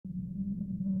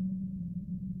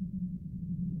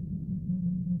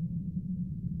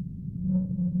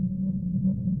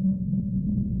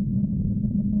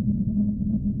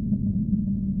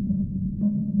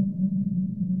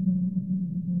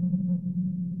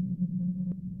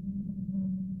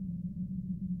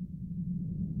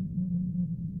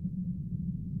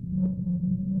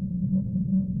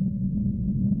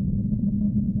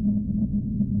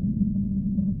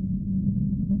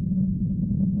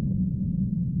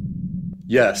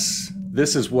Yes,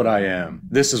 this is what I am.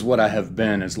 This is what I have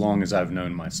been as long as I've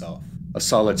known myself. A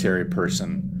solitary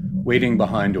person, waiting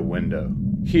behind a window.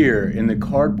 Here, in the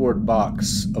cardboard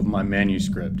box of my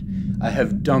manuscript, I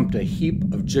have dumped a heap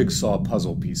of jigsaw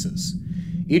puzzle pieces,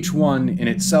 each one in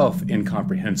itself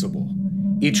incomprehensible,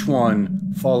 each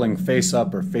one falling face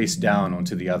up or face down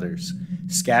onto the others,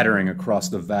 scattering across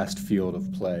the vast field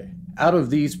of play. Out of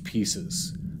these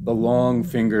pieces, the long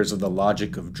fingers of the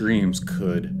logic of dreams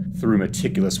could, through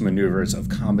meticulous maneuvers of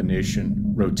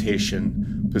combination,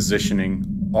 rotation,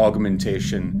 positioning,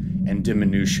 augmentation, and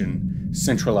diminution,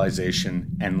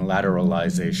 centralization and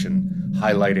lateralization,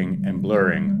 highlighting and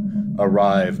blurring,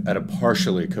 arrive at a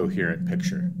partially coherent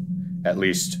picture. At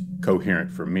least,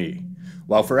 coherent for me.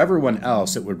 While for everyone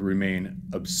else it would remain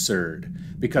absurd,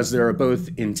 because there are both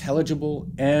intelligible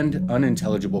and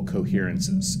unintelligible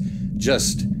coherences,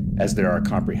 just as there are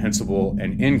comprehensible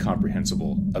and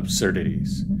incomprehensible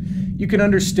absurdities. You can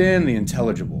understand the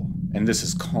intelligible, and this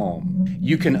is calm.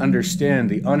 You can understand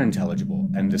the unintelligible,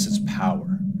 and this is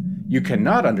power. You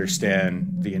cannot understand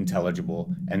the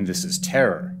intelligible, and this is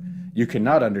terror. You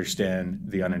cannot understand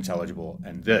the unintelligible,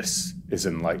 and this is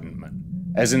enlightenment.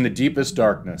 As in the deepest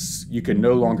darkness, you can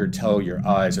no longer tell your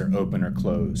eyes are open or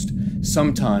closed.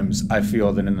 Sometimes I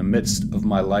feel that in the midst of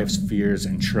my life's fears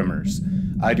and tremors,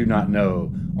 I do not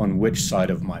know on which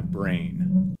side of my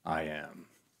brain I am.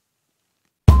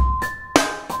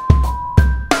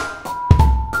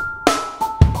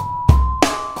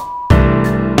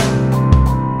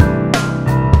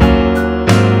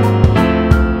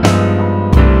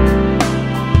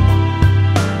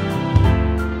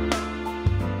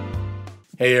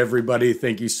 Hey everybody,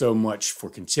 thank you so much for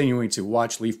continuing to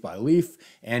watch Leaf by Leaf,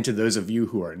 and to those of you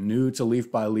who are new to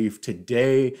Leaf by Leaf,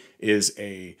 today is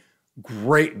a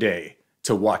great day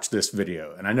to watch this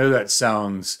video. And I know that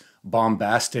sounds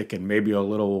bombastic and maybe a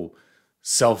little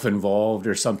self-involved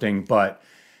or something, but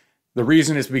the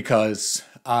reason is because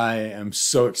I am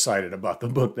so excited about the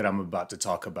book that I'm about to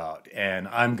talk about, and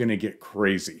I'm going to get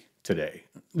crazy today.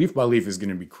 Leaf by Leaf is going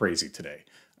to be crazy today.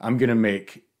 I'm going to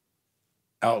make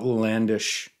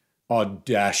outlandish,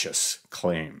 audacious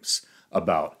claims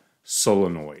about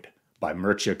Solenoid by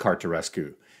Mircea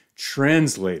Cărtărescu,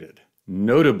 translated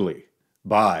notably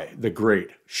by the great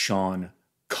Sean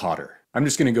Cotter. I'm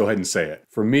just going to go ahead and say it.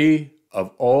 For me,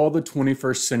 of all the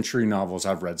 21st century novels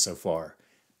I've read so far,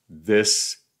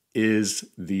 this is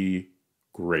the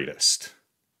greatest.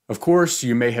 Of course,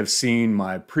 you may have seen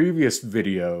my previous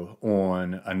video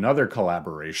on another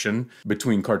collaboration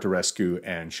between Cărtărescu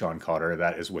and Sean Cotter,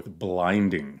 that is with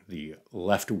Blinding, the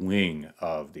left wing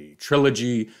of the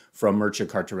trilogy from Mircea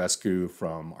Cărtărescu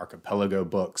from Archipelago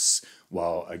Books.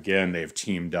 Well, again, they've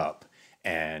teamed up,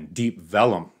 and Deep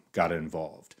Vellum got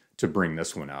involved to bring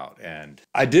this one out. And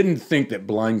I didn't think that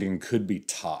Blinding could be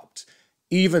topped,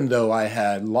 even though I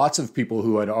had lots of people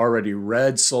who had already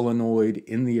read Solenoid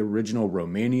in the original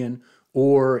Romanian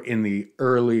or in the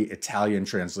early Italian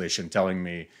translation telling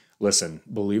me, listen,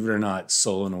 believe it or not,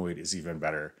 Solenoid is even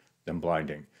better than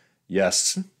Blinding.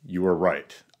 Yes, you were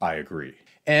right. I agree.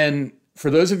 And for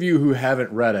those of you who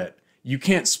haven't read it, you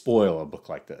can't spoil a book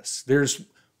like this. There's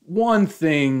one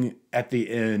thing at the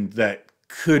end that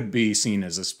could be seen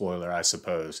as a spoiler, I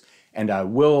suppose, and I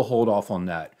will hold off on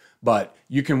that. But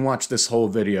you can watch this whole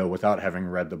video without having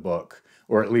read the book,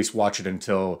 or at least watch it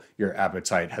until your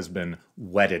appetite has been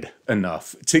whetted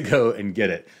enough to go and get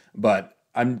it. But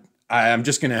I'm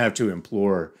just going to have to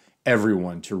implore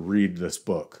everyone to read this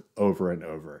book over and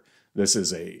over. This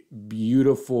is a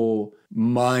beautiful,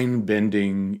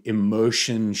 mind-bending,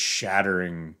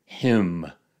 emotion-shattering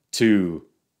hymn to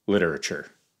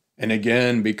literature. And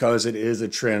again, because it is a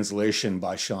translation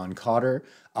by Sean Cotter,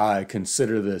 I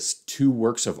consider this two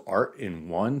works of art in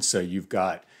one. So you've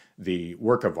got the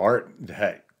work of art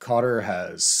that Cotter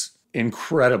has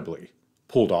incredibly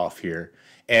pulled off here,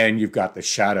 and you've got the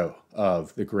shadow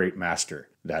of the great master,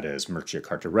 that is Mircea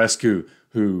Cărtărescu,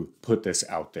 who put this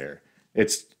out there.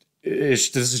 This is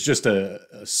just a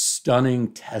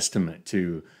stunning testament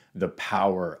to the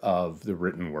power of the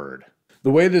written word. The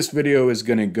way this video is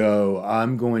going to go,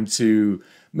 I'm going to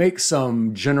make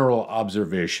some general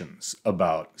observations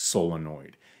about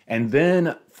Solenoid. And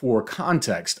then for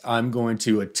context, I'm going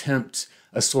to attempt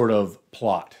a sort of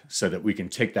plot so that we can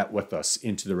take that with us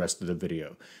into the rest of the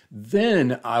video.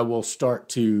 Then I will start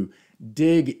to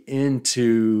dig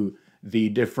into the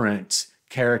different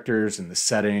characters and the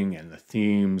setting and the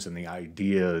themes and the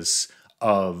ideas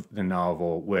of the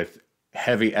novel with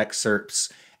heavy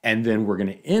excerpts. And then we're going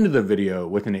to end the video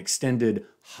with an extended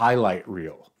highlight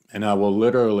reel. And I will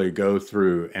literally go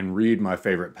through and read my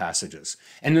favorite passages.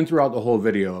 And then throughout the whole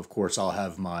video, of course, I'll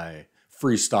have my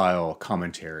freestyle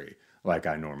commentary like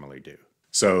I normally do.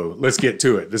 So let's get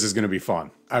to it. This is going to be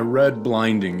fun. I read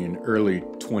Blinding in early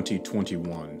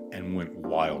 2021 and went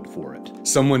wild for it.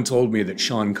 Someone told me that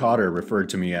Sean Cotter referred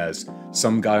to me as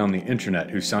some guy on the internet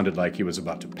who sounded like he was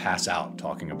about to pass out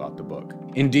talking about the book.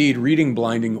 Indeed, reading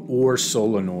Blinding or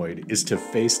Solenoid is to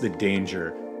face the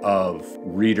danger of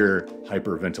reader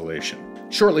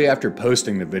hyperventilation. Shortly after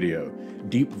posting the video,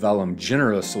 Deep Vellum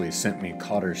generously sent me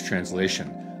Cotter's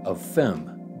translation of Fem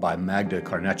by Magda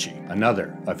Carnecci,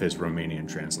 another of his Romanian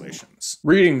translations.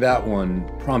 Reading that one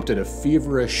prompted a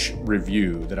feverish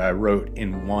review that I wrote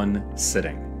in one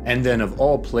sitting. And then of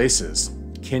all places,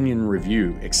 Kenyan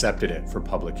Review accepted it for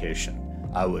publication.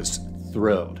 I was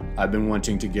thrilled. I've been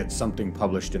wanting to get something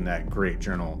published in that great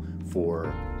journal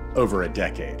for over a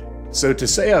decade. So to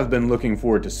say I've been looking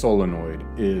forward to Solenoid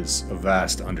is a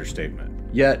vast understatement.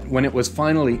 Yet, when it was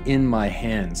finally in my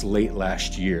hands late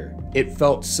last year, it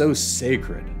felt so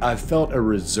sacred. I felt a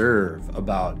reserve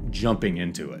about jumping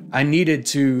into it. I needed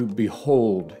to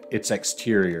behold its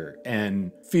exterior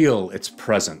and feel its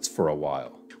presence for a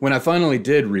while. When I finally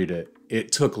did read it,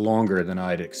 it took longer than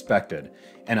I'd expected,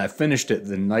 and I finished it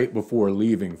the night before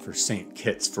leaving for St.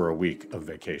 Kitts for a week of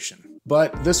vacation.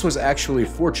 But this was actually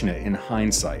fortunate in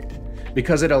hindsight,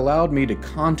 because it allowed me to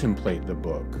contemplate the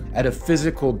book at a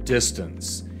physical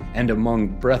distance and among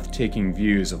breathtaking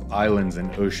views of islands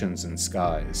and oceans and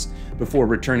skies, before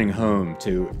returning home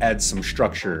to add some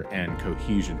structure and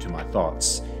cohesion to my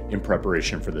thoughts in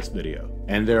preparation for this video.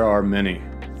 And there are many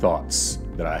thoughts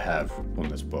that I have on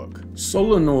this book.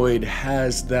 Solenoid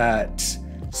has that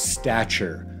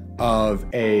stature of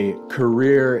a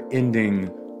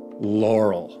career-ending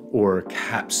laurel or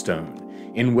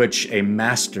capstone in which a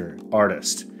master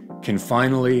artist can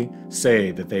finally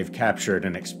say that they've captured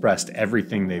and expressed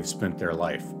everything they've spent their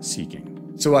life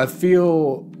seeking. So I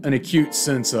feel an acute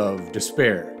sense of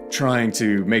despair trying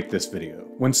to make this video.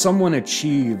 When someone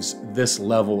achieves this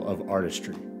level of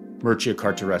artistry, Mircea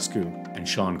Cărtărescu and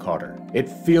Sean Cotter, it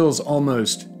feels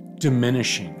almost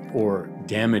diminishing or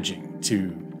damaging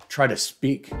to try to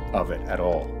speak of it at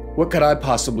all. What could I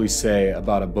possibly say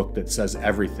about a book that says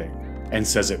everything and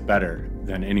says it better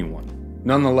than anyone?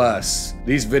 Nonetheless,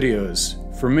 these videos,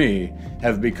 for me,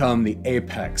 have become the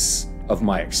apex of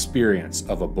my experience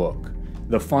of a book,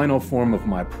 the final form of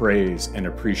my praise and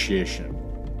appreciation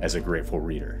as a grateful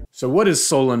reader. So what is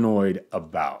Solenoid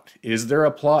about? Is there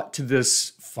a plot to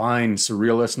this fine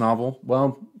surrealist novel?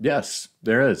 Well, yes,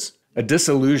 there is. A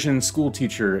disillusioned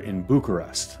schoolteacher in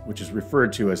Bucharest, which is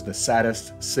referred to as the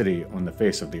saddest city on the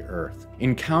face of the earth,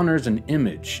 encounters an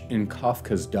image in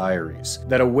Kafka's diaries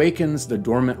that awakens the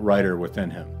dormant writer within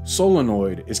him.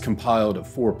 Solenoid is compiled of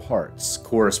 4 parts,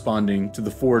 corresponding to the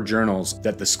 4 journals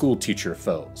that the schoolteacher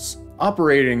fills,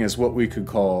 operating as what we could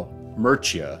call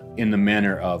Mircea in the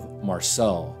manner of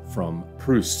Marcel from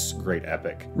Proust's great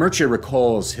epic. Mircea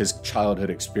recalls his childhood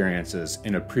experiences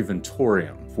in a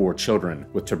preventorium for children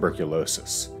with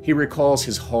tuberculosis. He recalls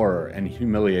his horror and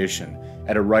humiliation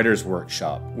at a writer's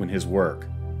workshop when his work,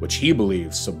 which he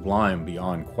believes sublime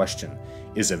beyond question,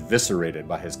 is eviscerated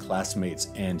by his classmates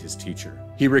and his teacher.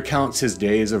 He recounts his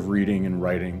days of reading and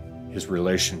writing, his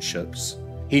relationships.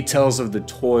 He tells of the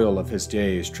toil of his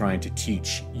days trying to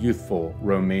teach youthful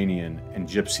Romanian and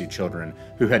Gypsy children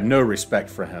who had no respect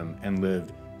for him and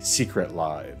lived secret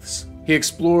lives. He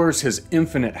explores his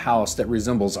infinite house that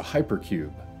resembles a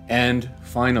hypercube. And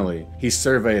finally, he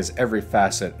surveys every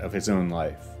facet of his own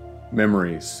life.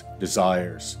 Memories,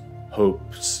 desires,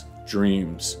 hopes,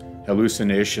 dreams,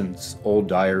 hallucinations, old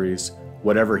diaries,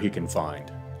 whatever he can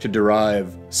find, to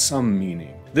derive some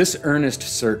meaning. This earnest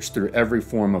search through every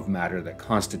form of matter that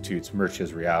constitutes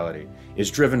Mircea's reality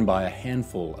is driven by a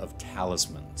handful of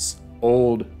talismans.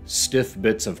 Old, stiff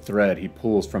bits of thread he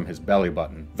pulls from his belly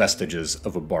button, vestiges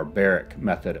of a barbaric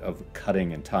method of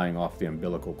cutting and tying off the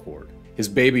umbilical cord. His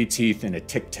baby teeth in a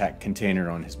tic-tac container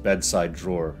on his bedside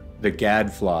drawer, The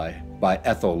Gadfly by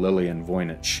Ethel Lillian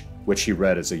Voynich, which he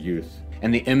read as a youth,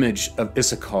 and the image of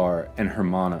Issachar and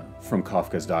Hermana from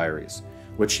Kafka's diaries,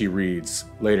 which he reads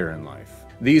later in life.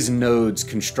 These nodes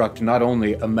construct not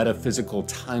only a metaphysical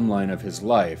timeline of his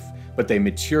life, but they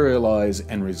materialize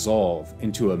and resolve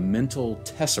into a mental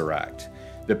tesseract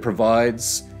that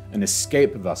provides an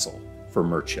escape vessel for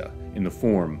Mircea in the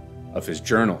form of his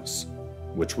journals,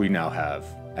 which we now have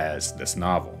as this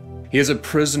novel. He is a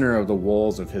prisoner of the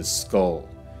walls of his skull,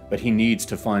 but he needs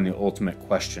to find the ultimate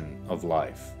question of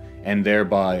life, and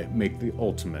thereby make the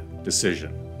ultimate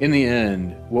decision. In the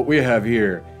end, what we have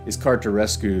here is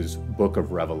Cărtărescu's Book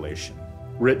of Revelation,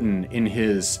 written in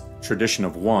his tradition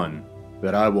of one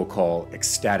that I will call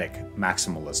ecstatic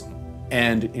maximalism.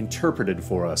 and interpreted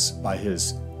for us by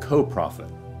his co-prophet,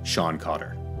 Sean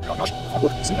Cotter.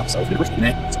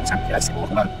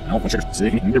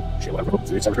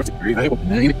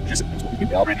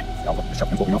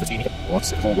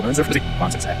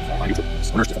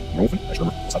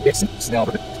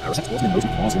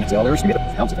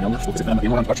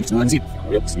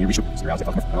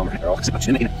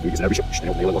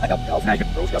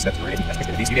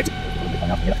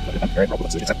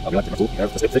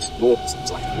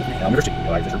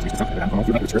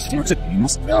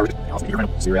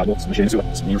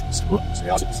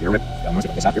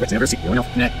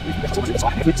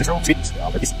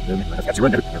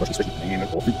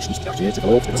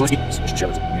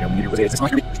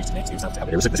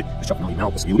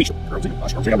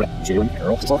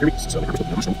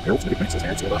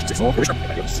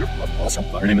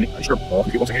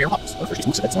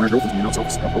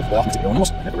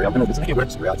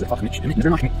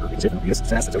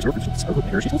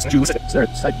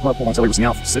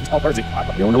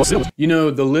 You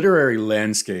know, the literary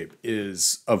landscape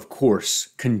is, of course,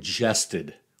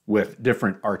 congested with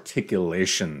different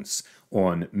articulations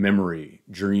on memory,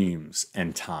 dreams,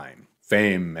 and time,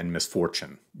 fame and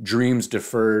misfortune, dreams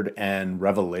deferred and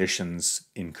revelations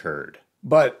incurred.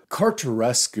 But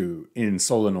Cărtărescu in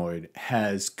Solenoid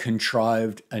has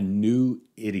contrived a new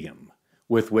idiom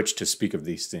with which to speak of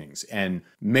these things, and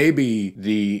maybe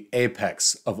the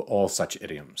apex of all such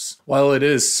idioms. While it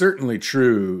is certainly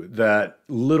true that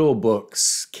little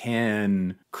books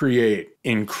can create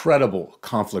incredible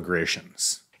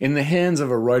conflagrations, in the hands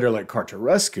of a writer like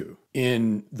Cărtărescu,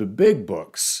 in the big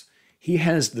books, he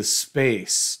has the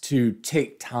space to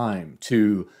take time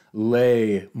to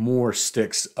lay more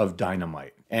sticks of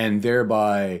dynamite and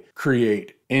thereby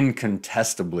create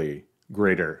incontestably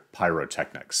greater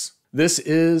pyrotechnics. This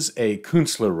is a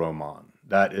Künstlerroman,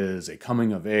 that is a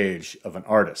coming of age of an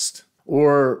artist,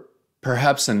 or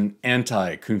perhaps an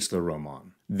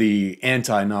anti-Künstlerroman, the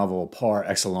anti-novel par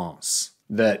excellence,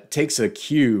 that takes a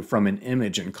cue from an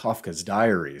image in Kafka's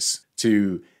diaries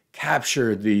to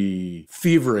capture the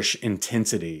feverish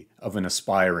intensity of an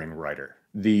aspiring writer,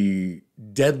 the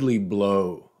deadly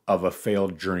blow of a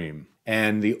failed dream,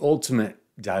 and the ultimate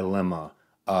dilemma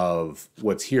of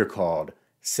what's here called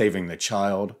saving the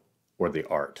child or the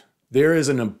art. There is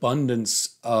an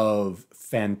abundance of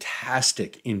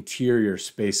fantastic interior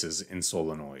spaces in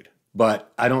Solenoid,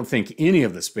 but I don't think any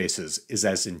of the spaces is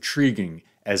as intriguing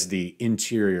as the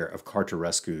interior of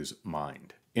Cărtărescu's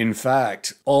mind. In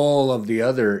fact, all of the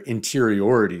other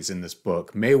interiorities in this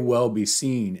book may well be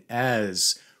seen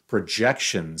as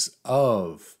projections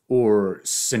of or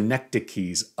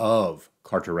synecdoches of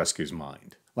Cărtărescu's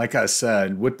mind. Like I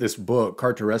said, with this book,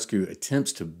 Cărtărescu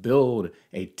attempts to build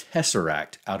a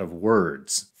tesseract out of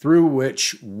words through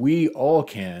which we all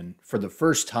can, for the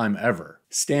first time ever,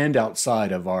 stand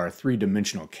outside of our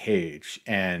three-dimensional cage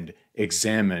and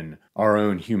examine our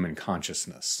own human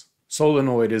consciousness.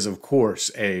 Solenoid is, of course,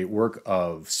 a work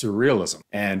of surrealism,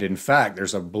 and in fact,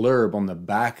 there's a blurb on the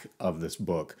back of this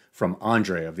book from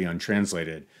Andre of the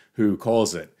Untranslated, who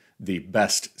calls it the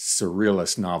best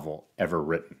surrealist novel ever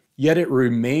written. Yet it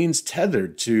remains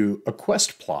tethered to a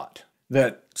quest plot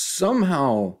that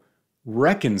somehow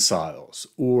reconciles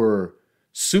or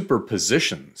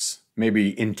superpositions,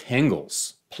 maybe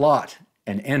entangles, plot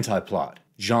and anti-plot,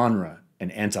 genre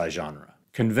and anti-genre,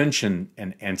 convention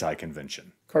and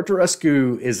anti-convention.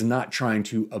 Cărtărescu is not trying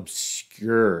to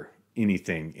obscure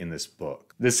anything in this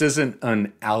book. This isn't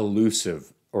an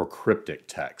allusive or cryptic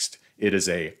text. It is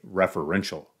a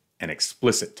referential and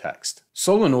explicit text.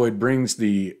 Solenoid brings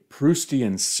the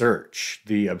Proustian search,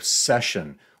 the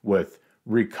obsession with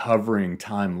recovering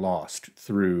time lost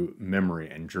through memory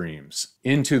and dreams,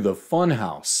 into the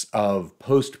funhouse of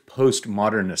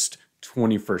postmodernist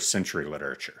 21st century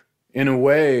literature. In a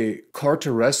way,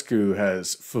 Cărtărescu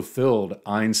has fulfilled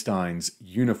Einstein's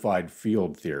unified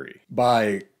field theory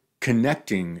by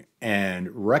connecting and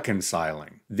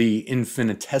reconciling the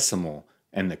infinitesimal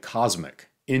and the cosmic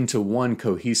into one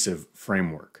cohesive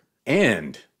framework.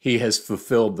 And he has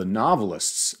fulfilled the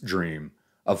novelist's dream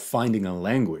of finding a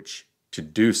language to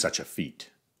do such a feat.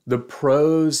 The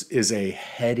prose is a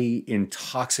heady,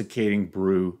 intoxicating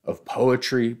brew of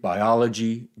poetry,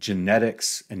 biology,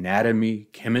 genetics, anatomy,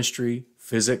 chemistry,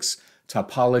 physics,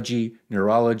 topology,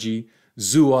 neurology,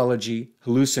 zoology,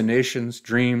 hallucinations,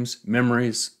 dreams,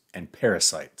 memories, and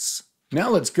parasites.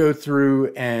 Now let's go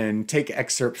through and take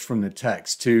excerpts from the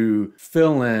text to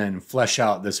fill in, flesh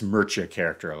out this Mircea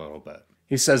character a little bit.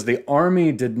 He says, "The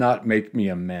army did not make me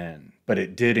a man, but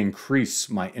it did increase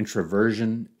my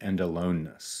introversion and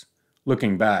aloneness.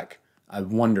 Looking back, I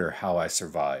wonder how I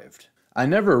survived. I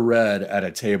never read at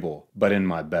a table, but in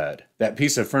my bed. That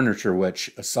piece of furniture which,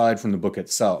 aside from the book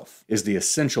itself, is the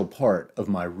essential part of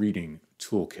my reading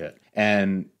toolkit.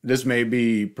 And this may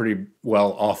be pretty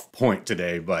well off point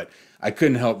today, but I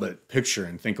couldn't help but picture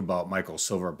and think about Michael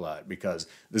Silverblatt, because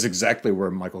this is exactly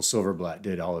where Michael Silverblatt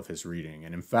did all of his reading.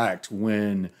 And in fact,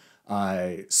 when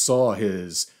I saw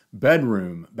his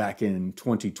bedroom back in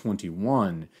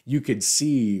 2021, you could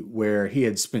see where he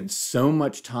had spent so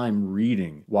much time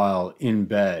reading while in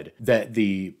bed that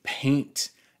the paint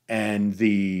and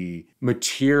the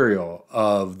material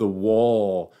of the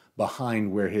wall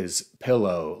behind where his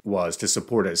pillow was to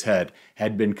support his head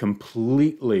had been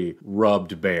completely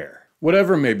rubbed bare.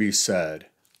 Whatever may be said,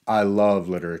 I love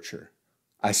literature.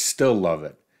 I still love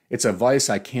it. It's a vice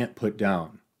I can't put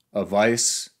down, a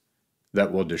vice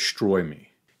that will destroy me.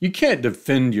 You can't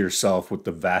defend yourself with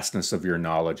the vastness of your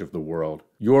knowledge of the world.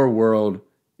 Your world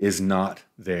is not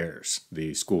theirs,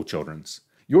 the school children's.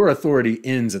 Your authority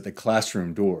ends at the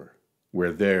classroom door,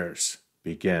 where theirs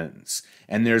begins.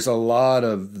 And there's a lot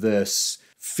of this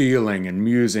feeling and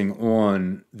musing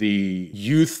on the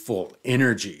youthful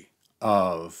energy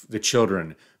of the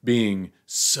children being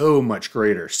so much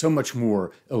greater, so much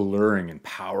more alluring and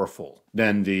powerful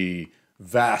than the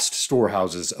vast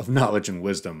storehouses of knowledge and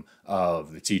wisdom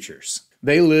of the teachers.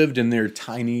 They lived in their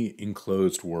tiny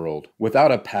enclosed world,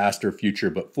 without a past or future,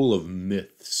 but full of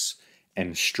myths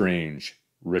and strange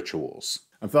rituals.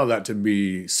 I found that to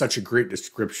be such a great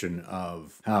description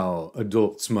of how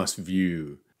adults must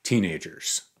view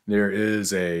teenagers. There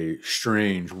is a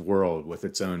strange world with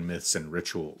its own myths and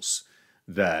rituals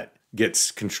that gets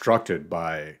constructed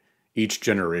by each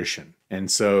generation.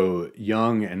 And so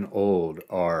young and old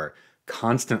are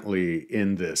constantly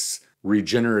in this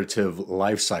regenerative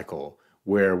life cycle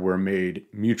where we're made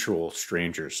mutual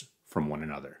strangers from one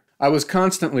another. I was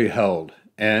constantly held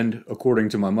and, according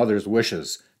to my mother's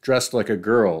wishes, dressed like a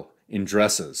girl in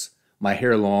dresses, my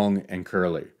hair long and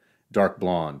curly, dark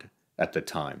blonde at the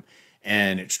time.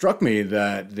 And it struck me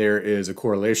that there is a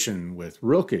correlation with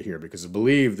Rilke here, because I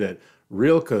believe that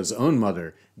Rilke's own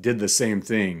mother did the same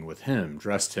thing with him,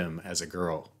 dressed him as a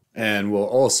girl. And we'll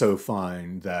also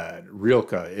find that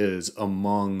Rilke is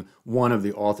among one of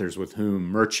the authors with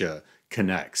whom Mircea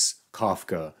connects: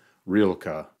 Kafka,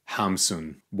 Rilke,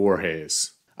 Hamsun,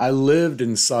 Borges. I lived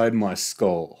inside my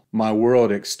skull. My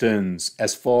world extends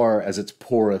as far as its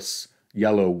porous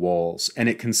yellow walls, and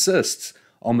it consists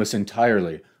almost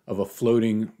entirely of a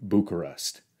floating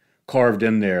Bucharest, carved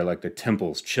in there like the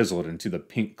temples chiseled into the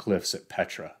pink cliffs at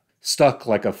Petra. Stuck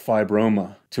like a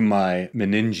fibroma to my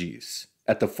meninges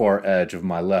at the far edge of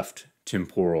my left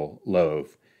temporal lobe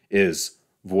is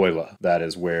Voila. That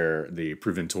is where the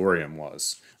preventorium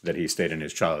was that he stayed in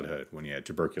his childhood when he had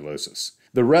tuberculosis.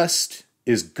 The rest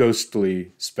is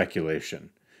ghostly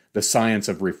speculation, the science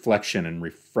of reflection and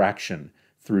refraction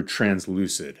through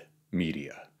translucid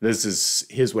media. This is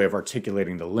his way of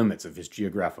articulating the limits of his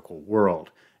geographical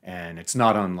world, and it's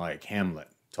not unlike Hamlet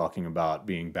talking about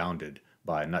being bounded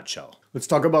by a nutshell. Let's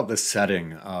talk about the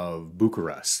setting of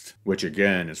Bucharest, which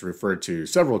again is referred to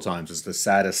several times as the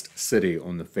saddest city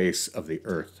on the face of the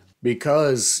earth.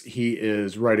 Because he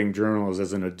is writing journals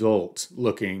as an adult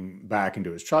looking back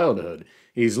into his childhood,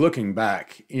 he's looking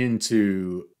back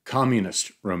into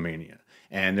communist Romania.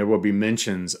 And there will be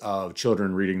mentions of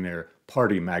children reading their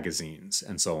party magazines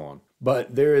and so on.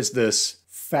 But there is this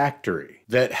factory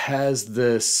that has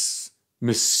this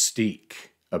mystique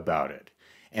about it.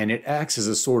 And it acts as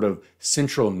a sort of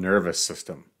central nervous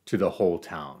system to the whole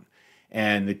town.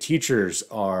 And the teachers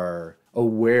are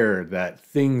aware that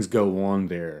things go on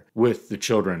there with the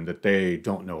children that they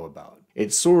don't know about.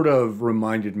 It sort of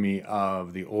reminded me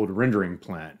of the old rendering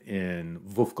plant in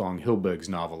Wolfgang Hilbig's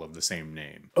novel of the same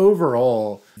name.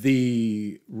 Overall,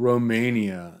 the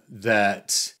Romania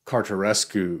that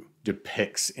Cărtărescu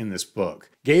depicts in this book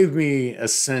gave me a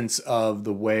sense of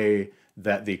the way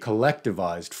that the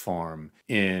collectivized farm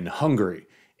in Hungary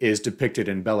is depicted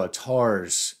in Béla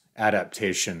Tarr's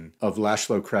adaptation of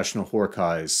László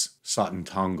Krasznahorkai's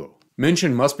Szatantango.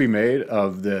 Mention must be made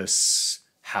of this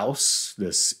house,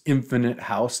 this infinite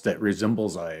house that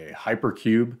resembles a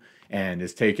hypercube and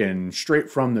is taken straight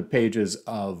from the pages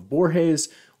of Borges,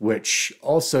 which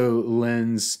also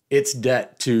lends its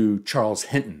debt to Charles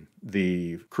Hinton,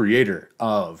 the creator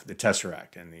of the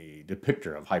Tesseract and the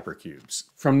depictor of hypercubes.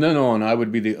 From then on, I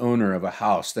would be the owner of a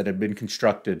house that had been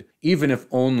constructed, even if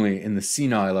only in the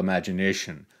senile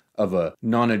imagination of a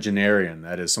nonagenarian,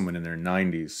 that is someone in their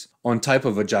 90s, on type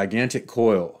of a gigantic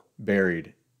coil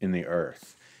buried in the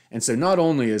earth. And so not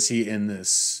only is he in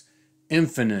this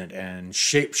infinite and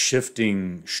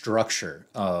shape-shifting structure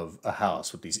of a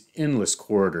house with these endless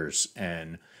corridors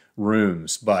and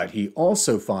rooms. But he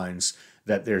also finds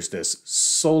that there's this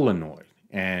solenoid,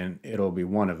 and it'll be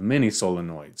one of many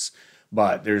solenoids.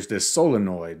 But there's this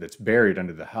solenoid that's buried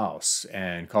under the house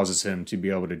and causes him to be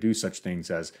able to do such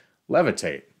things as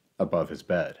levitate above his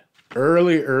bed.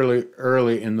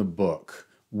 Early in the book,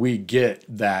 we get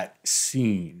that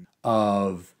scene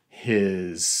of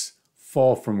his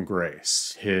fall from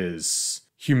grace, his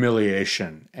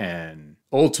humiliation and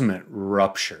ultimate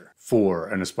rupture for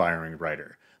an aspiring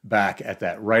writer back at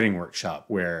that writing workshop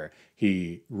where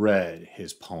he read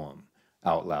his poem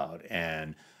out loud.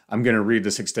 And I'm going to read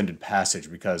this extended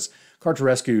passage because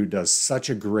Cărtărescu does such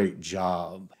a great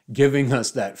job giving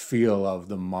us that feel of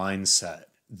the mindset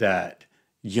that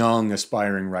young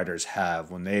aspiring writers have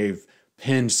when they've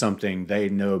penned something they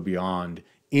know beyond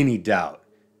any doubt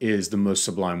is the most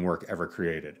sublime work ever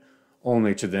created,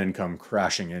 only to then come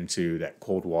crashing into that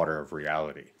cold water of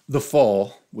reality. The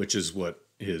Fall, which is what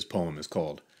his poem is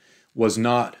called, was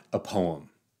not a poem,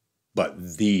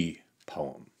 but the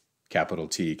poem, capital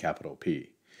T, capital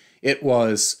P. It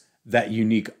was that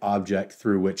unique object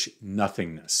through which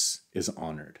nothingness is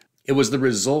honored. It was the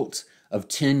result of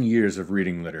 10 years of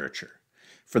reading literature.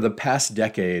 For the past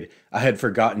decade, I had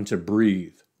forgotten to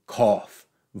breathe, cough,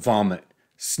 vomit,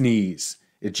 sneeze,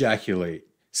 ejaculate,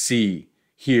 see,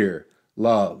 hear,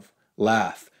 love,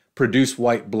 laugh, produce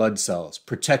white blood cells,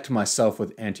 protect myself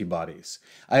with antibodies.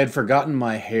 I had forgotten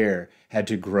my hair had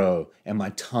to grow and my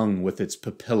tongue with its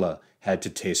papilla had to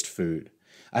taste food.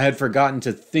 I had forgotten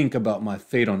to think about my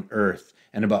fate on earth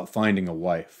and about finding a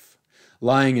wife.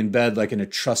 Lying in bed like an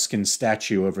Etruscan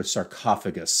statue over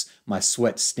sarcophagus, my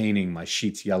sweat staining my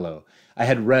sheets yellow, I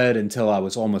had read until I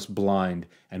was almost blind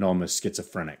and almost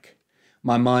schizophrenic.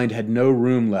 My mind had no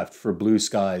room left for blue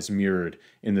skies mirrored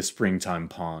in the springtime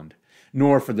pond,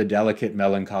 nor for the delicate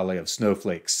melancholy of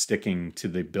snowflakes sticking to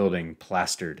the building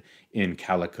plastered in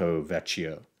calico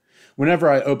vecchio. Whenever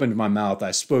I opened my mouth,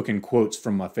 I spoke in quotes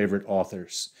from my favorite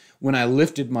authors. When I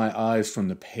lifted my eyes from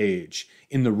the page,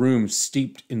 in the room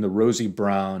steeped in the rosy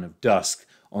brown of dusk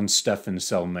on Stefan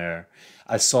Selmer,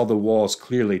 I saw the walls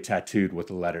clearly tattooed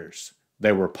with letters.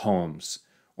 They were poems.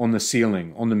 On the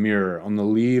ceiling, on the mirror, on the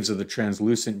leaves of the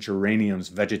translucent geraniums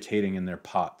vegetating in their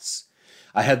pots.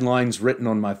 I had lines written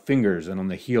on my fingers and on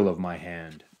the heel of my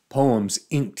hand. Poems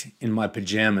inked in my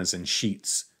pajamas and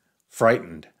sheets.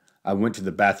 Frightened, I went to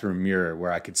the bathroom mirror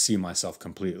where I could see myself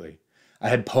completely. I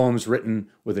had poems written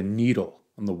with a needle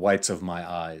on the whites of my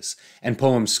eyes, and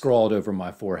poems scrawled over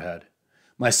my forehead.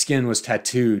 My skin was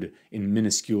tattooed in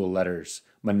minuscule letters,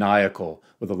 maniacal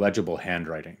with illegible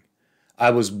handwriting. I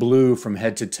was blue from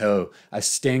head to toe. I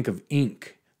stank of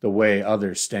ink the way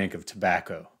others stank of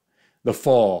tobacco. The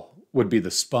Fall would be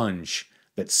the sponge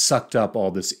that sucked up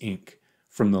all this ink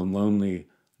from the lonely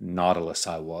nautilus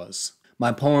I was.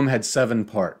 My poem had 7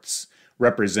 parts,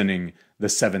 representing the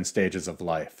 7 stages of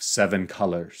life, 7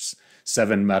 colors,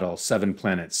 7 metals, 7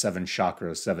 planets, 7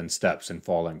 chakras, 7 steps in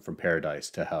falling from paradise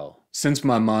to hell. Since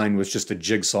my mind was just a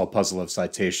jigsaw puzzle of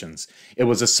citations, it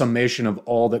was a summation of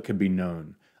all that could be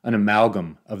known, an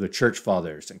amalgam of the church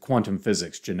fathers and quantum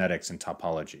physics, genetics, and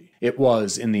topology. It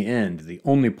was, in the end, the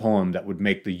only poem that would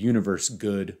make the universe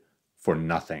good for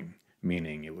nothing,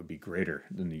 meaning it would be greater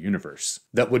than the universe,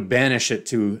 that would banish it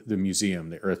to the museum,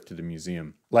 the earth to the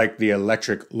museum, like the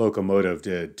electric locomotive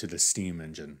did to the steam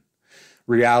engine.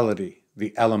 Reality,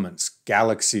 the elements,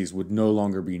 galaxies would no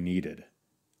longer be needed.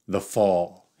 The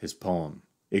Fall, his poem,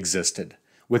 existed,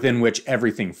 within which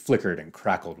everything flickered and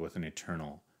crackled with an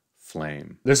eternal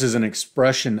flame. This is an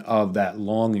expression of that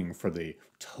longing for the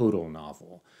total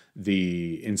novel,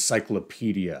 the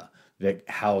encyclopedia that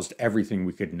housed everything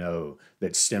we could know,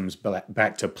 that stems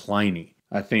back to Pliny.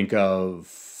 I think of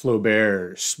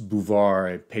Flaubert's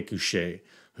Bouvard and Pécuchet,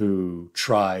 who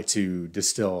try to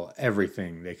distill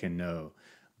everything they can know,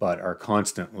 but are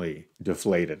constantly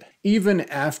deflated. Even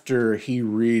after he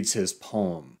reads his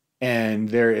poem and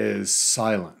there is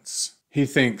silence, he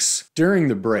thinks, during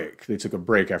the break, they took a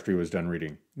break after he was done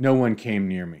reading, no one came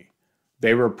near me.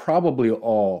 They were probably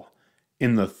all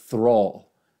in the thrall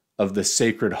of the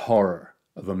sacred horror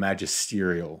of a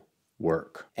magisterial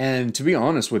work. And to be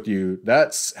honest with you,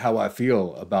 that's how I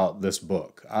feel about this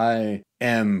book. I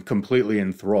am completely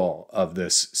in thrall of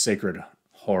this sacred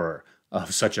horror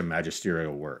of such a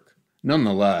magisterial work.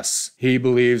 Nonetheless, he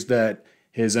believes that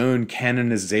his own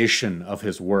canonization of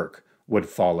his work would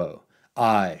follow.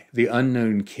 I, the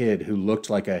unknown kid who looked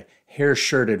like a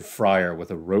hair-shirted friar with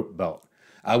a rope belt,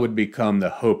 I would become the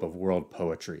hope of world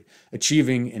poetry,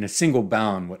 achieving in a single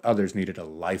bound what others needed a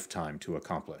lifetime to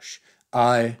accomplish.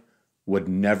 I would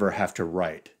never have to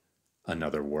write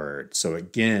another word. So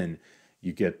again,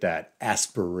 you get that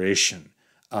aspiration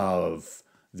of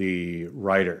the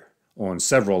writer on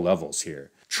several levels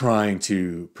here, trying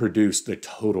to produce the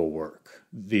total work,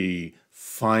 the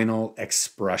final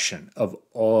expression of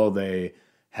all they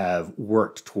have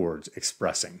worked towards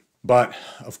expressing. But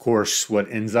of course,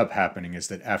 what ends up happening is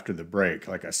that after the break,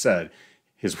 like I said,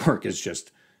 his work is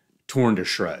just torn to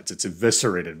shreds. It's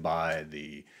eviscerated by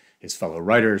his fellow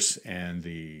writers and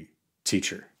the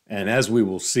teacher. And as we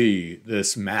will see,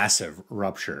 this massive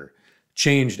rupture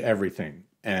changed everything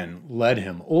and led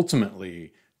him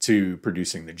ultimately to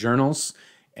producing the journals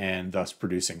and thus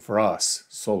producing for us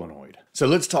Solenoid. So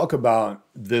let's talk about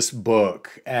this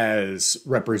book as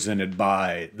represented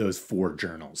by those 4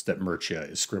 journals that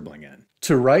Mircea is scribbling in.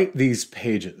 To write these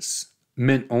pages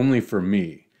meant only for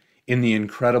me in the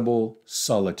incredible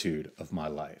solitude of my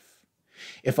life.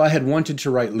 If I had wanted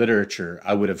to write literature,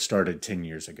 I would have started 10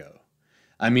 years ago.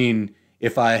 I mean,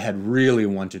 if I had really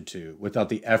wanted to, without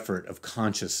the effort of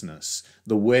consciousness,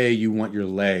 the way you want your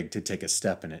leg to take a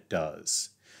step and it does.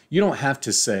 You don't have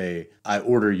to say, I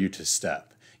order you to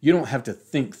step. You don't have to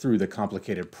think through the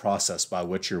complicated process by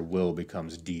which your will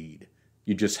becomes deed.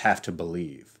 You just have to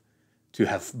believe. To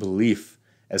have belief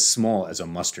as small as a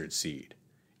mustard seed.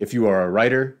 If you are a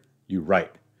writer, you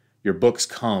write. Your books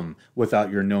come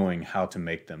without your knowing how to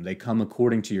make them. They come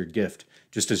according to your gift,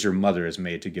 just as your mother is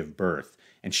made to give birth.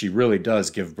 And she really does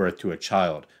give birth to a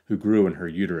child who grew in her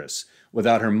uterus,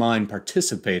 without her mind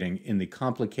participating in the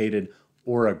complicated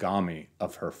origami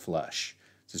of her flesh.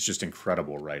 This is just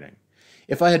incredible writing.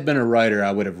 If I had been a writer,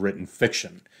 I would have written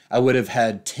fiction. I would have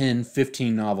had 10,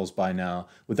 15 novels by now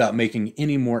without making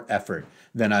any more effort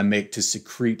than I make to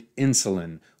secrete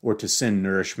insulin or to send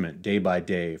nourishment day by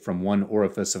day from one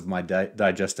orifice of my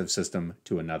digestive system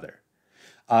to another.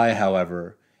 I,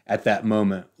 however, at that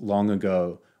moment long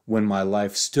ago, when my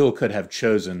life still could have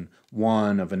chosen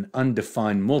one of an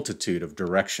undefined multitude of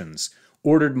directions,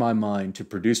 ordered my mind to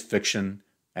produce fiction,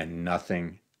 and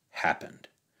nothing happened.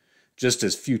 Just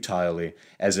as futilely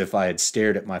as if I had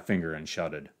stared at my finger and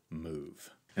shouted,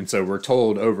 move. And so we're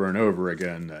told over and over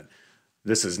again that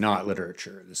this is not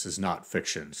literature, this is not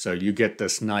fiction. So you get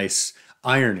this nice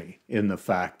irony in the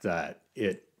fact that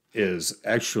it is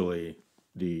actually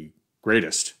the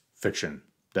greatest fiction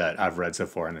that I've read so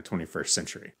far in the 21st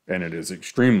century. And it is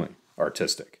extremely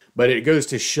artistic. But it goes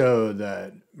to show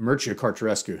that Mircea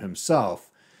Cărtărescu himself,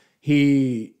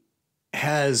 he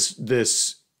has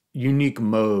this unique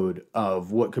mode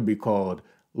of what could be called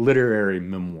literary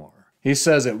memoir. He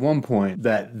says at one point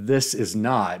that this is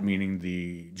not, meaning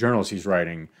the journals he's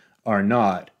writing, are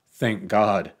not, thank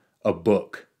God, a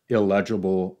book,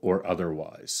 illegible or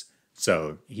otherwise.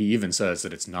 So he even says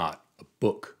that it's not a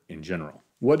book in general.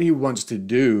 What he wants to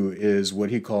do is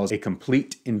what he calls a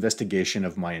complete investigation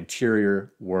of my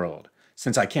interior world,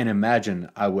 since I can't imagine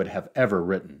I would have ever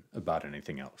written about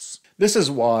anything else. This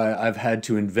is why I've had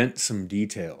to invent some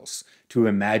details, to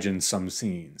imagine some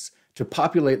scenes, to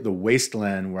populate the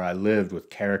wasteland where I lived with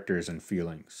characters and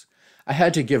feelings. I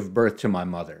had to give birth to my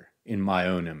mother in my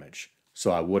own image,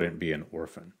 so I wouldn't be an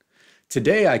orphan.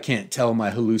 Today I can't tell my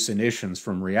hallucinations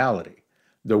from reality,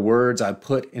 the words I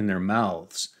put in their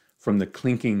mouths from the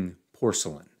clinking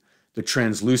porcelain, the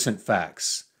translucent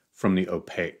facts from the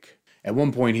opaque. At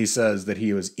one point he says that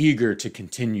he was eager to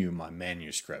continue my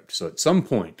manuscript. So at some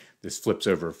point this flips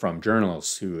over from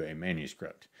journals to a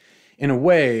manuscript. In a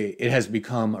way, it has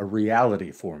become a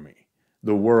reality for me,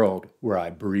 the world where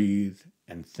I breathe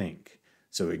and think.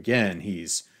 So again,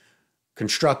 he's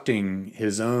constructing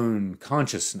his own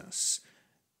consciousness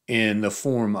in the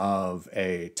form of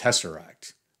a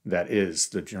tesseract that is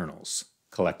the journals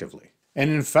collectively. And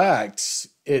in fact,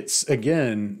 it's,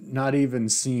 again, not even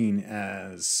seen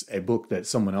as a book that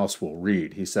someone else will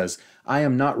read. He says, I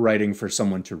am not writing for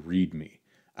someone to read me.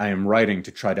 I am writing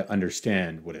to try to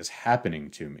understand what is happening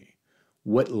to me,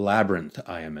 what labyrinth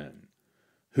I am in,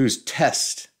 whose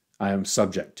test I am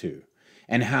subject to,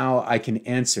 and how I can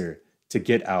answer to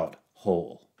get out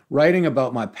whole. Writing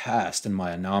about my past and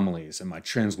my anomalies and my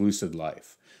translucid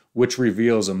life, which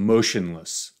reveals a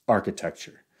motionless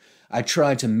architecture. I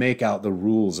try to make out the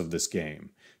rules of this game,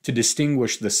 to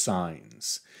distinguish the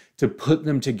signs, to put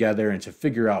them together and to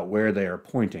figure out where they are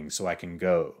pointing so I can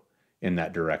go in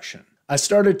that direction. I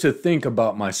started to think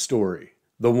about my story,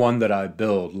 the one that I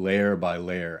build layer by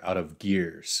layer out of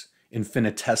gears,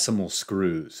 infinitesimal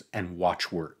screws, and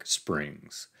watchwork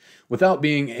springs, without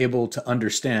being able to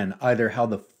understand either how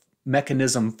the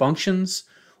mechanism functions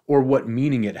or what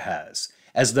meaning it has,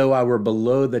 as though I were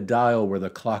below the dial where the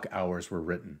clock hours were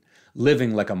written,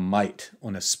 living like a mite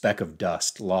on a speck of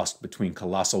dust lost between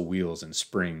colossal wheels and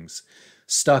springs,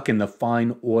 stuck in the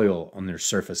fine oil on their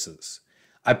surfaces.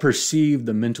 I perceive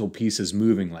the mental pieces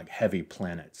moving like heavy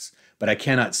planets, but I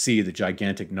cannot see the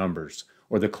gigantic numbers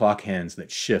or the clock hands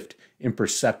that shift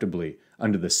imperceptibly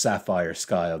under the sapphire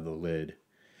sky of the lid.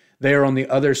 They are on the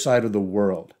other side of the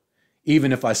world.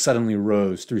 Even if I suddenly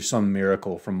rose through some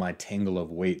miracle from my tangle of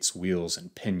weights, wheels,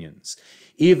 and pinions,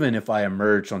 even if I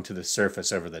emerged onto the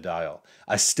surface over the dial,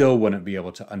 I still wouldn't be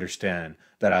able to understand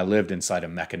that I lived inside a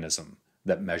mechanism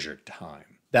that measured time.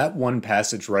 That one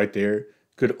passage right there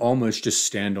could almost just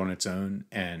stand on its own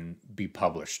and be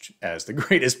published as the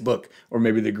greatest book or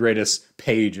maybe the greatest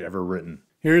page ever written.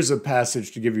 Here's a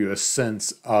passage to give you a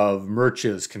sense of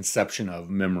Mircea's conception of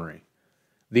memory.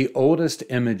 The oldest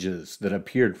images that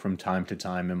appeared from time to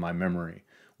time in my memory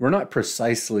were not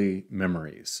precisely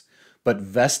memories, but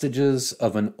vestiges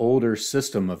of an older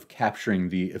system of capturing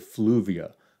the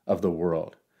effluvia of the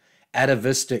world,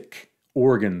 atavistic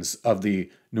organs of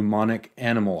the mnemonic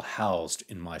animal housed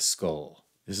in my skull.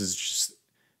 This is just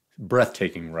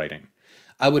breathtaking writing.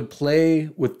 I would play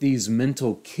with these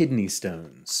mental kidney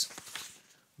stones,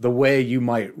 the way you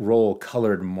might roll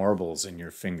colored marbles in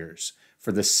your fingers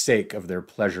for the sake of their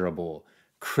pleasurable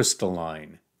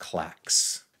crystalline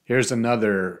clacks. Here's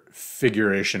another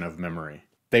figuration of memory.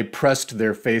 They pressed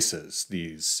their faces,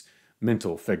 these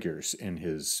mental figures in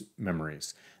his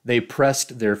memories. They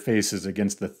pressed their faces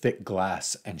against the thick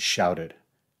glass and shouted,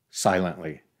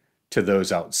 silently, to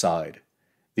those outside,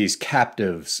 these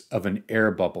captives of an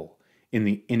air bubble in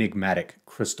the enigmatic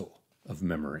crystal of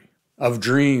memory. Of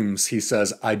dreams, he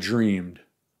says, I dreamed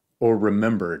or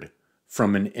remembered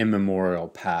from an immemorial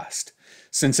past,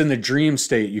 since in the dream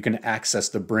state you can access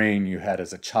the brain you had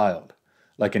as a child,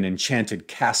 like an enchanted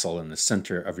castle in the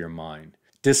center of your mind,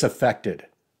 disaffected,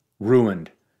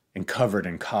 ruined, and covered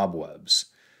in cobwebs,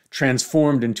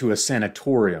 transformed into a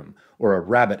sanatorium or a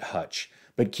rabbit hutch,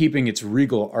 but keeping its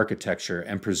regal architecture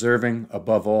and preserving,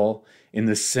 above all, in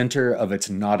the center of its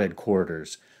knotted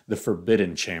corridors, the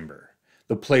forbidden chamber,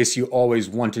 the place you always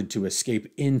wanted to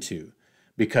escape into,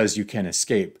 because you can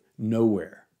escape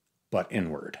nowhere but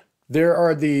inward. There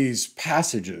are these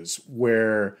passages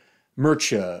where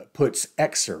Mircea puts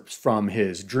excerpts from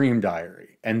his dream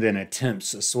diary and then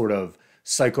attempts a sort of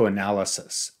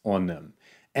psychoanalysis on them.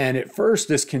 And at first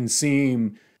this can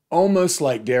seem almost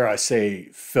like, dare I say,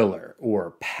 filler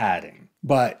or padding,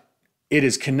 but it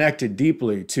is connected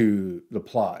deeply to the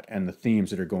plot and the themes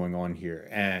that are going on here.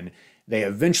 And they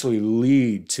eventually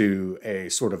lead to a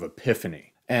sort of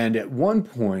epiphany. And at one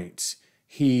point,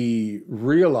 he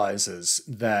realizes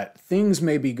that things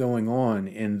may be going on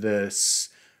in this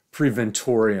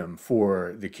preventorium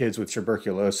for the kids with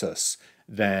tuberculosis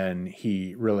than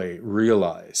he really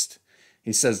realized.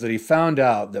 He says that he found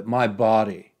out that my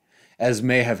body, as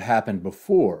may have happened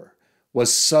before,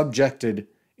 was subjected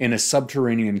in a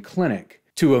subterranean clinic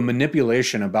to a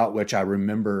manipulation about which I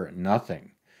remember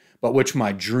nothing, but which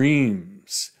my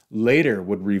dreams later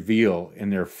would reveal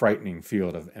in their frightening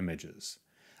field of images.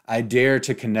 I dare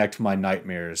to connect my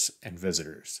nightmares and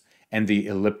visitors, and the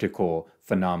elliptical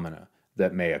phenomena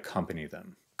that may accompany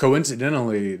them.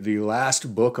 Coincidentally, the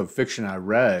last book of fiction I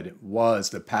read was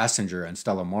The Passenger and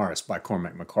Stella Maris by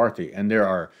Cormac McCarthy, and there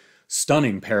are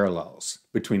stunning parallels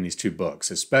between these two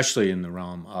books, especially in the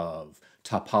realm of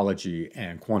topology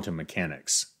and quantum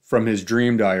mechanics. From his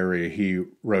dream diary, he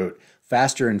wrote,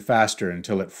 "Faster and faster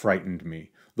until it frightened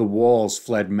me. The walls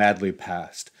fled madly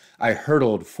past. I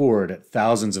hurtled forward at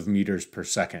thousands of meters per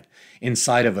second,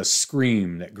 inside of a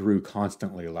scream that grew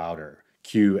constantly louder."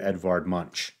 Cue Edvard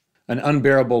Munch. An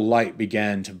unbearable light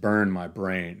began to burn my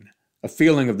brain. A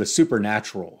feeling of the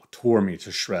supernatural tore me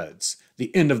to shreds.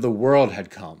 The end of the world had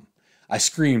come. I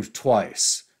screamed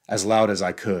twice, as loud as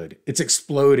I could. "It's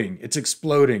exploding! It's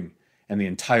exploding!" And the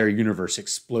entire universe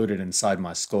exploded inside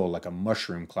my skull like a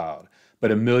mushroom cloud,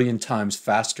 but 1,000,000 times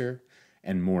faster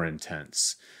and more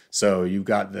intense. So you've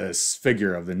got this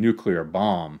figure of the nuclear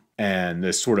bomb and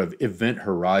this sort of event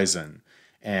horizon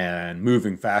and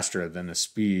moving faster than the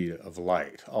speed of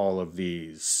light. All of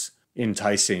these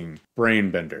enticing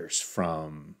brain benders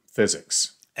from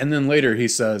physics. And then later he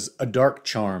says, "A dark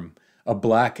charm, a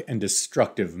black and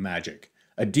destructive magic,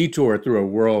 a detour through a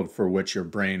world for which your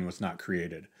brain was not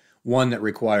created, one that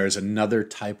requires another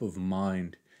type of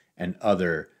mind and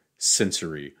other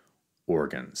sensory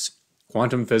organs."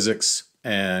 Quantum physics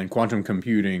and quantum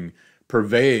computing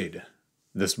pervade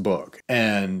this book.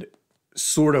 And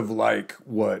sort of like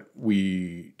what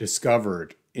we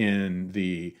discovered in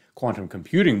the quantum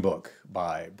computing book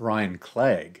by Brian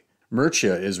Clegg,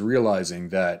 Mircea is realizing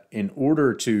that in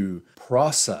order to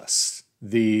process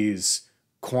these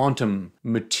quantum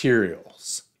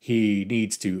materials. He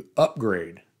needs to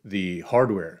upgrade the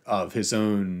hardware of his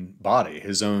own body,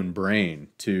 his own brain,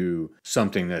 to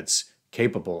something that's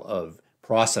capable of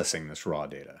processing this raw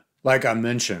data. Like I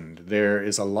mentioned, there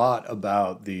is a lot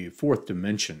about the fourth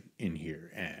dimension in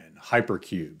here and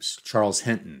hypercubes, Charles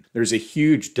Hinton. There's a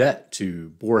huge debt to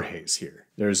Borges here.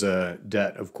 There's a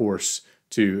debt, of course,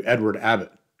 to Edward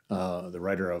Abbott, the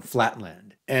writer of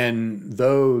Flatland. And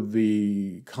though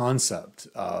the concept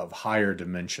of higher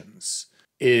dimensions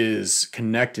is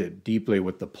connected deeply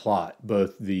with the plot,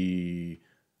 both the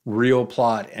real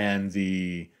plot and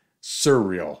the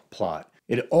surreal plot,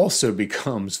 it also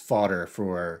becomes fodder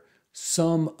for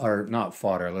some, or not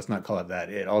fodder, let's not call it that.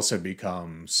 It also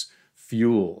becomes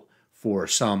fuel for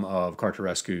some of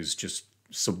Cărtărescu's just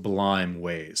sublime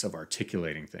ways of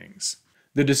articulating things.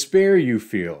 The despair you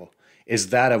feel is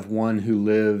that of one who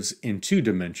lives in two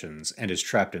dimensions and is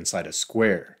trapped inside a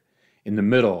square, in the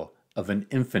middle of an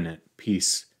infinite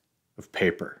piece of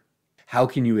paper. How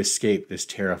can you escape this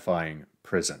terrifying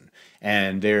prison?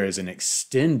 And there is an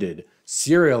extended,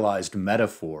 serialized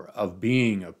metaphor of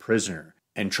being a prisoner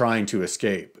and trying to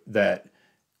escape that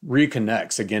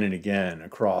reconnects again and again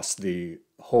across the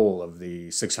whole of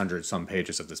the 600 some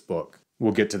pages of this book.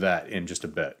 We'll get to that in just a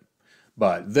bit.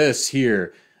 But this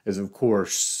here is, of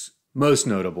course, most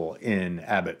notable in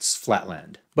Abbott's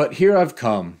Flatland. But here I've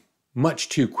come, much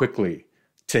too quickly,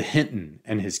 to Hinton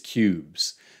and his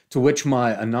cubes, to which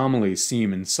my anomalies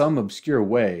seem in some obscure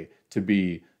way to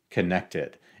be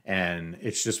connected. And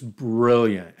it's just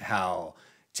brilliant how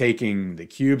taking the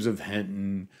cubes of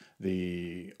Hinton,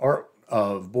 the art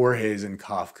of Borges and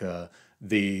Kafka,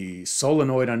 the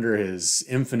solenoid under his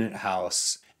infinite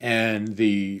house, and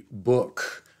the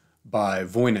book by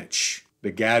Voynich,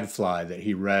 the gadfly that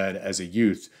he read as a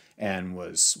youth and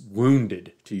was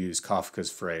wounded, to use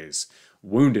Kafka's phrase,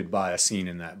 wounded by a scene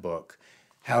in that book.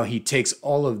 How he takes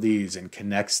all of these and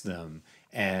connects them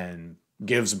and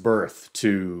gives birth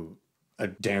to a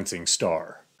dancing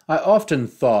star. I often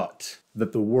thought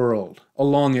that the world,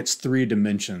 along its three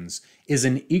dimensions, is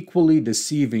an equally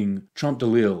deceiving trompe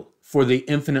l'oeil for the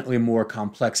infinitely more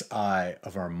complex eye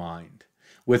of our mind,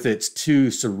 with its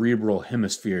two cerebral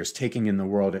hemispheres taking in the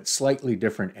world at slightly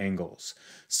different angles,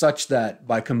 such that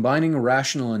by combining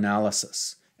rational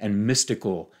analysis and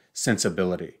mystical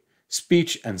sensibility,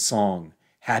 speech and song,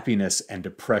 happiness and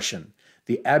depression,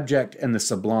 the abject and the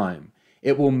sublime,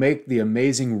 it will make the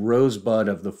amazing rosebud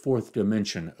of the fourth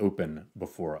dimension open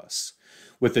before us,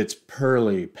 with its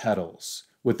pearly petals,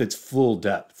 with its full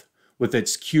depth, with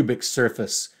its cubic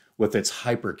surface, with its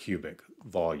hypercubic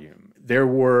volume. There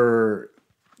were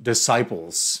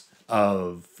disciples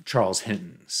of Charles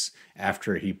Hinton's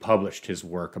after he published his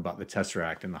work about the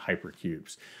tesseract and the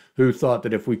hypercubes, who thought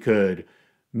that if we could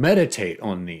meditate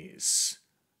on these,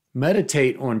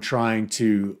 meditate on trying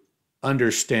to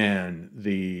understand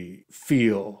the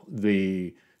feel,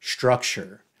 the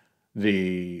structure,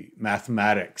 the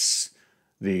mathematics,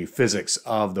 the physics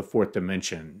of the fourth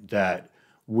dimension, that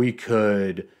we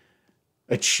could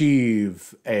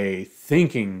achieve a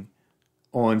thinking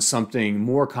on something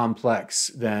more complex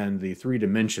than the three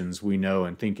dimensions we know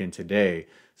and think in today,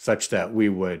 such that we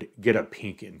would get a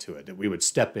peek into it, that we would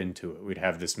step into it, we'd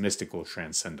have this mystical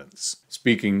transcendence.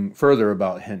 Speaking further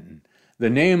about Hinton, the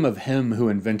name of him who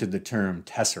invented the term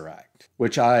tesseract,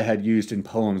 which I had used in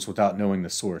poems without knowing the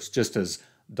source, just as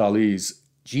Dali's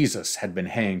Jesus had been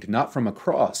hanged not from a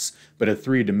cross, but a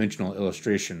three-dimensional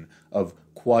illustration of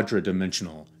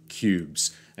quadridimensional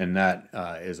cubes. And that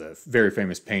is a very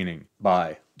famous painting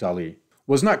by Dali.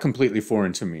 Was not completely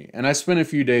foreign to me, and I spent a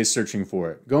few days searching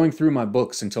for it, going through my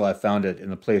books until I found it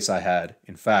in the place I had,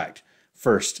 in fact,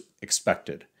 first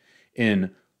expected,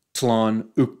 in Tlon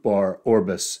Ukbar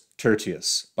Orbis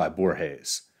Tertius by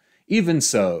Borges. Even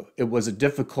so, it was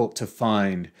difficult to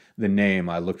find the name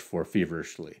I looked for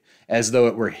feverishly, as though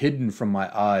it were hidden from my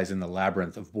eyes in the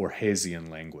labyrinth of Borgesian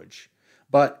language.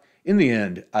 But in the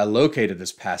end, I located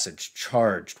this passage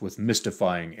charged with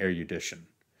mystifying erudition.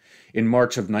 In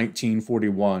March of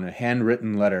 1941, a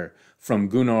handwritten letter from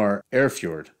Gunnar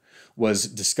Erfjord was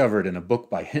discovered in a book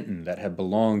by Hinton that had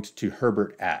belonged to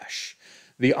Herbert Ashe.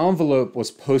 The envelope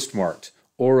was postmarked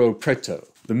Oro Preto.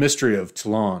 The mystery of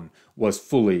Tlon was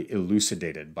fully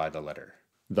elucidated by the letter.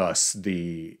 Thus,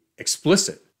 the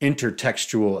explicit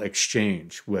intertextual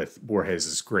exchange with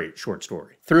Borges's great short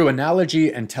story. Through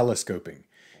analogy and telescoping,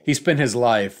 he spent his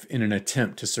life in an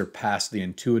attempt to surpass the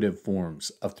intuitive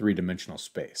forms of three-dimensional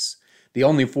space, the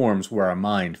only forms where our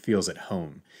mind feels at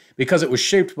home, because it was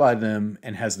shaped by them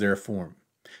and has their form,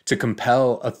 to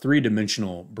compel a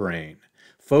three-dimensional brain,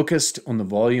 focused on the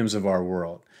volumes of our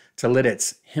world, to let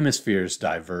its hemispheres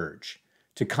diverge,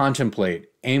 to contemplate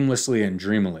aimlessly and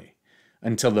dreamily,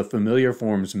 until the familiar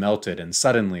forms melted and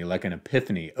suddenly, like an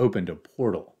epiphany, opened a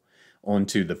portal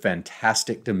onto the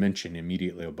fantastic dimension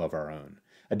immediately above our own,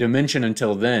 a dimension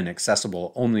until then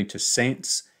accessible only to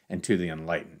saints and to the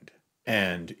enlightened.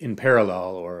 And in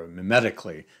parallel, or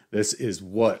mimetically, this is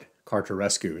what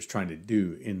Cărtărescu is trying to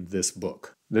do in this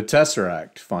book. The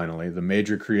Tesseract, finally, the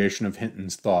major creation of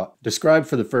Hinton's thought, described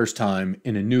for the first time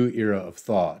in A New Era of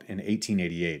Thought in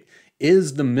 1888,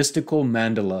 is the mystical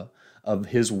mandala of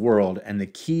his world and the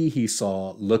key he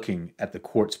saw looking at the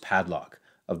quartz padlock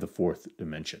of the fourth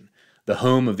dimension, the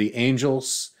home of the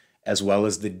angels as well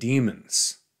as the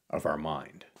demons of our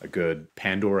mind, a good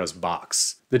Pandora's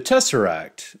box. The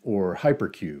Tesseract, or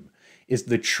hypercube, is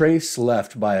the trace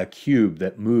left by a cube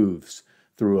that moves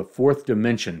through a fourth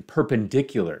dimension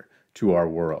perpendicular to our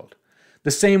world,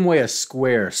 the same way a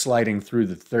square sliding through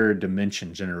the third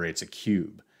dimension generates a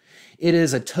cube. It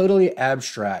is a totally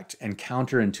abstract and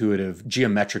counterintuitive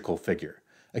geometrical figure,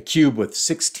 a cube with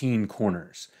 16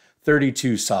 corners,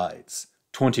 32 sides,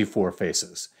 24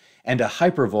 faces, and a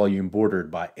hypervolume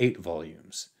bordered by 8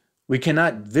 volumes. We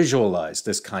cannot visualize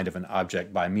this kind of an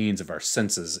object by means of our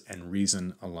senses and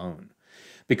reason alone,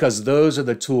 because those are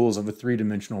the tools of a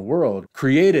three-dimensional world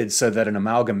created so that an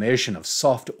amalgamation of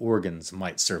soft organs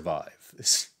might survive.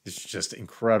 This is just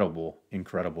incredible,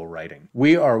 incredible writing.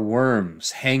 We are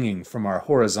worms hanging from our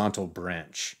horizontal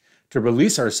branch. To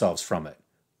release ourselves from it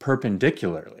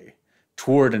perpendicularly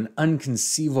toward an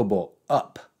unconceivable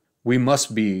up, we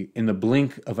must be, in the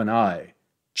blink of an eye,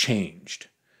 changed.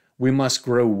 We must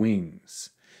grow wings.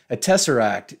 A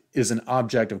tesseract is an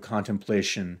object of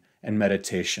contemplation and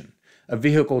meditation, a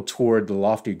vehicle toward the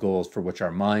lofty goals for which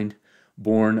our mind,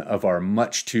 born of our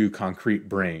much too concrete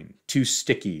brain, too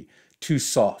sticky, too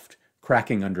soft,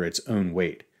 cracking under its own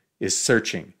weight, is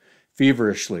searching,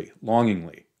 feverishly,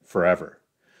 longingly, forever.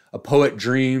 A poet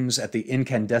dreams at the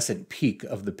incandescent peak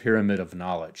of the pyramid of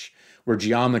knowledge, where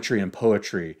geometry and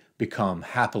poetry become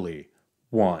happily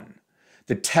one.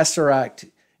 The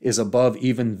tesseract is above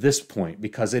even this point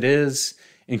because it is,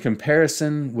 in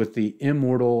comparison with the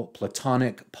immortal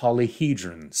Platonic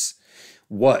polyhedrons,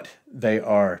 what they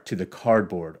are to the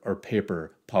cardboard or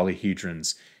paper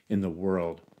polyhedrons in the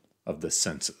world of the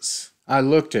senses. I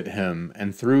looked at him,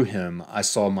 and through him I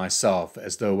saw myself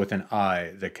as though with an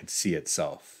eye that could see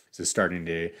itself. This is starting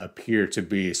to appear to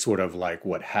be sort of like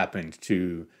what happened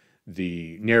to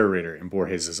the narrator in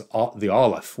Borges's The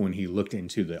Aleph when he looked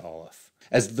into the Aleph.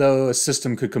 As though a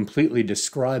system could completely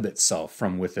describe itself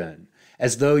from within,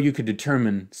 as though you could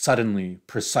determine suddenly,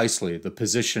 precisely, the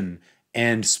position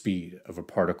and speed of a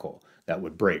particle that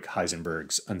would break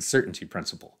Heisenberg's uncertainty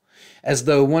principle, as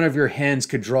though one of your hands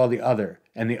could draw the other,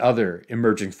 and the other,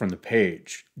 emerging from the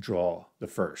page, draw the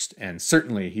first. And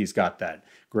certainly he's got that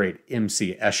great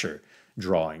M.C. Escher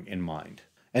drawing in mind.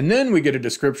 And then we get a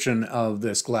description of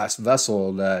this glass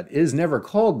vessel that is never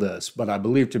called this, but I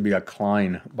believe to be a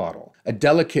Klein bottle. A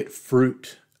delicate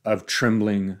fruit of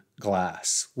trembling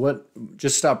glass.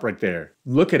 Just stop right there.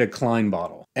 Look at a Klein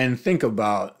bottle and think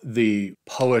about the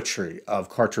poetry of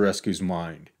Cărtărescu's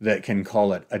mind that can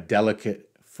call it a delicate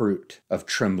fruit of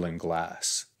trembling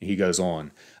glass. He goes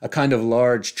on, a kind of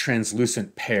large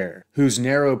translucent pear, whose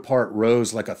narrow part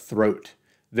rose like a throat,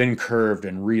 then curved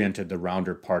and re-entered the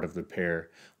rounder part of the pear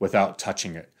without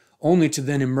touching it, only to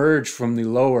then emerge from the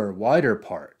lower, wider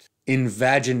part,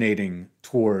 invaginating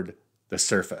toward the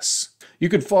surface. You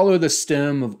could follow the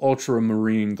stem of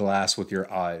ultramarine glass with your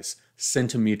eyes,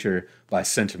 centimeter by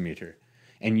centimeter,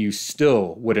 and you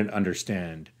still wouldn't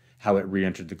understand how it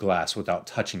re-entered the glass without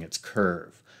touching its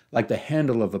curve, like the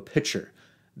handle of a pitcher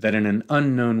that in an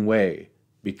unknown way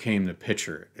became the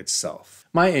pitcher itself.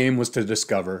 My aim was to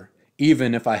discover,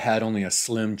 even if I had only a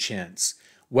slim chance,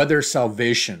 whether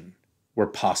salvation were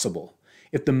possible,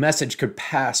 if the message could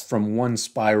pass from one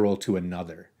spiral to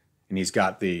another. And he's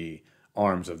got the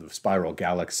arms of the spiral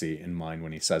galaxy in mind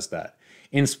when he says that,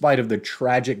 in spite of the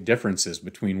tragic differences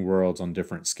between worlds on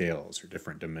different scales or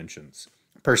different dimensions,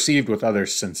 perceived with other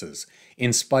senses,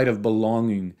 in spite of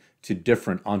belonging to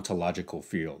different ontological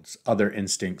fields, other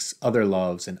instincts, other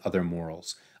loves, and other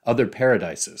morals, other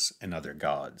paradises, and other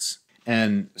gods.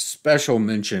 And special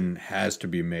mention has to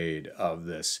be made of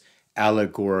this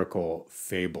allegorical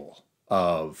fable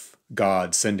of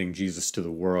God sending Jesus to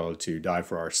the world to die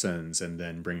for our sins and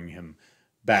then bringing him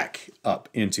back up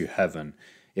into heaven.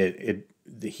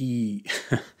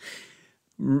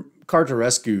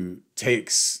 Cărtărescu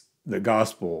takes the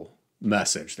gospel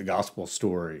message, the gospel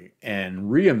story,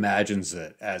 and reimagines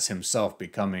it as himself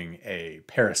becoming a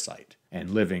parasite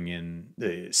and living in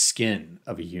the skin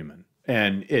of a human.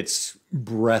 And it's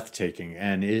breathtaking.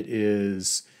 And it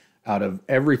is, out of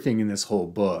everything in this whole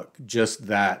book, just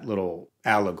that little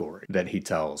allegory that he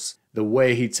tells. The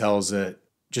way he tells it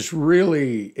just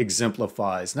really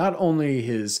exemplifies not only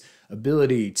his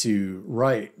ability to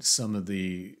write some of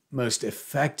the most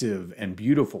effective and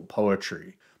beautiful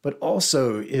poetry, but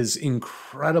also his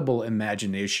incredible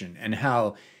imagination and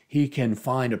how he can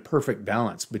find a perfect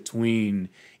balance between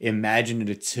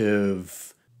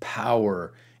imaginative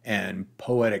power and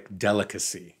poetic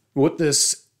delicacy. What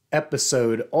this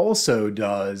episode also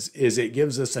does is it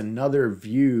gives us another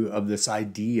view of this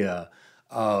idea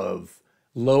of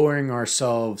lowering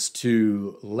ourselves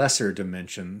to lesser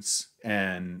dimensions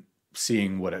and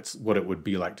seeing what it would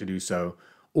be like to do so,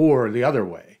 or the other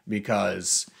way.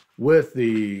 Because with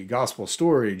the gospel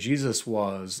story, Jesus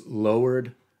was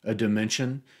lowered a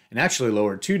dimension and actually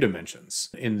lowered 2 dimensions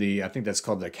in the, I think that's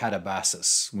called the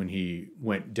catabasis, when he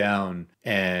went down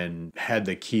and had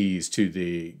the keys to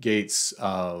the gates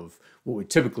of what we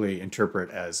typically interpret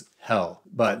as hell.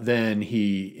 But then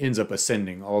he ends up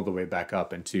ascending all the way back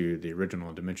up into the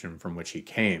original dimension from which he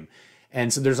came.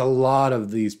 And so there's a lot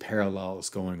of these parallels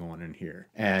going on in here.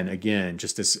 And again,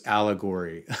 just this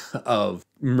allegory of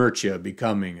Mircea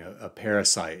becoming a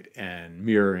parasite and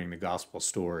mirroring the gospel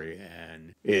story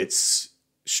and its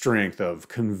strength of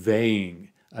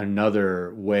conveying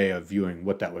another way of viewing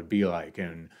what that would be like,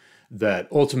 and that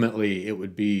ultimately it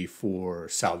would be for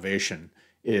salvation,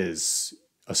 is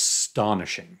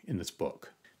astonishing in this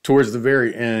book. Towards the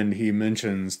very end, he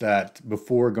mentions that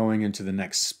before going into the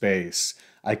next space,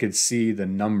 I could see the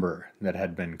number that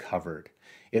had been covered.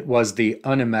 It was the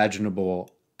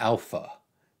unimaginable alpha,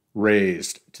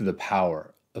 raised to the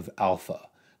power of alpha,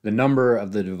 the number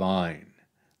of the divine,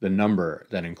 the number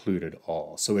that included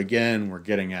all. So again, we're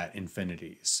getting at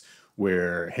infinities.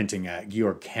 We're hinting at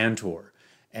Georg Cantor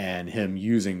and him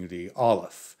using the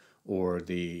aleph, or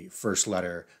the first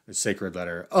letter, the sacred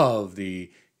letter of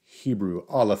the Hebrew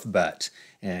alphabet,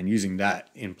 and using that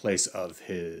in place of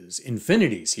his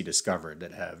infinities he discovered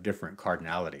that have different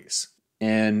cardinalities.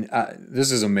 And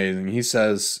this is amazing. He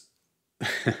says,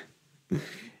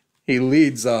 he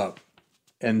leads up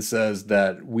and says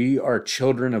that we are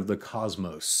children of the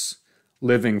cosmos,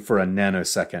 living for a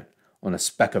nanosecond on a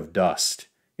speck of dust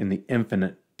in the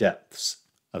infinite depths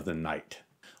of the night.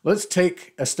 Let's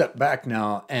take a step back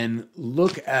now and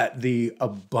look at the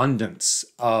abundance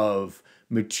of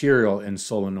material in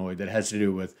Solenoid that has to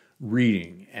do with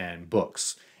reading and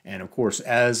books. And of course,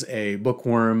 as a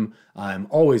bookworm, I'm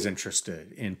always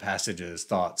interested in passages,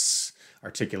 thoughts,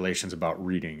 articulations about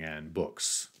reading and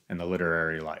books and the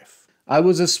literary life. I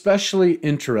was especially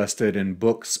interested in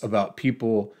books about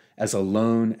people as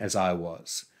alone as I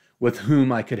was, with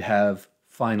whom I could have,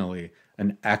 finally,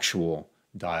 an actual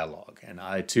dialogue. And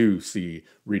I too see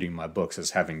reading my books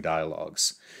as having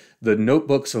dialogues. The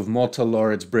Notebooks of Malta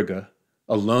Lauritz Brygge,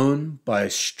 Alone by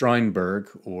Strindberg,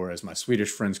 or as my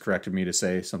Swedish friends corrected me to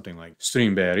say, something like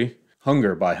Strindberg,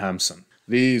 Hunger by Hamsun.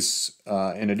 These,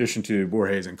 in addition to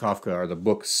Borges and Kafka, are the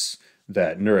books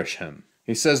that nourish him.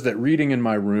 He says that reading in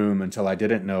my room until I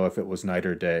didn't know if it was night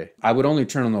or day. I would only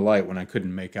turn on the light when I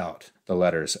couldn't make out the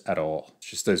letters at all.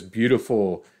 It's just those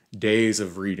beautiful days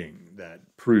of reading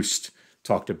that Proust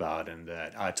talked about and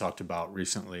that I talked about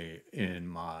recently in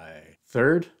my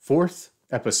fourth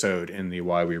episode in the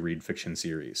Why We Read Fiction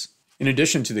series. In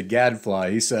addition to the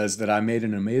gadfly, he says that I made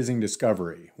an amazing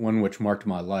discovery, one which marked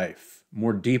my life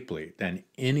more deeply than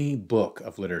any book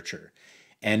of literature,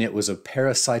 and it was a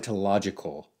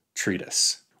parasitological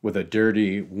treatise with a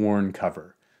dirty, worn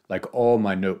cover, like all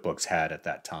my notebooks had at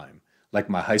that time, like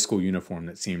my high school uniform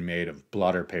that seemed made of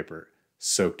blotter paper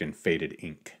soaked in faded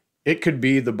ink. It could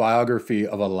be the biography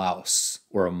of a louse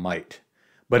or a mite,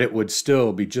 but it would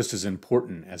still be just as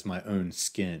important as my own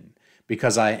skin,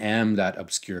 because I am that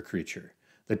obscure creature.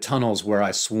 The tunnels where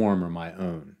I swarm are my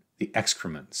own, the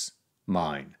excrements,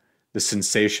 mine, the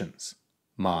sensations,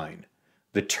 mine,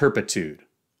 the turpitude,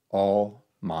 all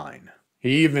mine.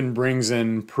 He even brings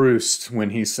in Proust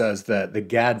when he says that The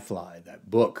Gadfly, that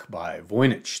book by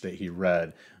Voynich that he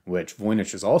read, which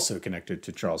Voynich is also connected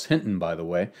to Charles Hinton, by the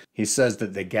way, he says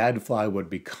that The Gadfly would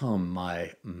become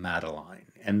my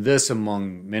Madeline. And this,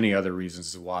 among many other reasons,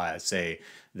 is why I say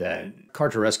that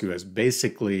Cărtărescu has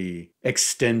basically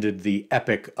extended the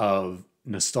epic of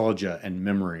nostalgia and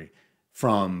memory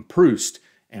from Proust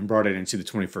and brought it into the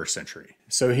 21st century.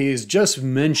 So he's just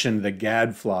mentioned The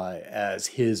Gadfly as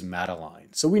his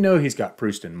Madeline. So we know he's got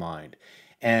Proust in mind.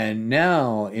 And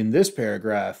now in this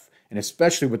paragraph, and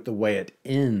especially with the way it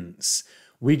ends,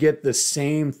 we get the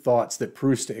same thoughts that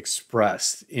Proust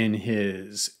expressed in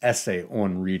his essay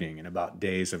on reading and about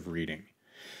days of reading.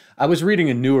 I was reading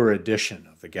a newer edition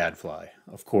of The Gadfly,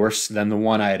 of course, than the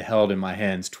one I had held in my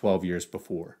hands 12 years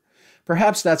before.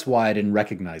 Perhaps that's why I didn't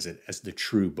recognize it as the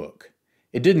true book.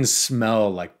 It didn't smell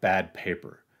like bad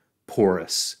paper,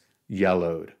 porous,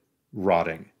 yellowed,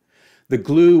 rotting. The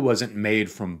glue wasn't made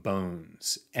from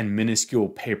bones, and minuscule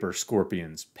paper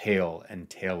scorpions, pale and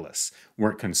tailless,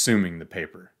 weren't consuming the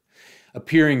paper,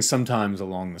 appearing sometimes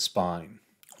along the spine.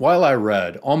 While I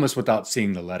read, almost without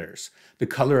seeing the letters, the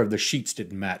color of the sheets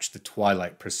didn't match the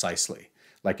twilight precisely,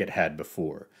 like it had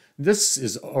before. This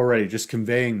is already just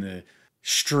conveying the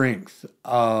strength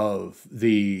of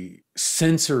the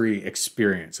sensory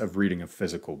experience of reading a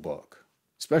physical book,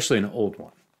 especially an old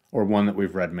one, or one that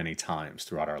we've read many times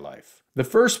throughout our life. The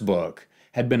first book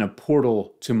had been a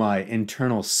portal to my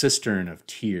internal cistern of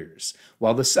tears,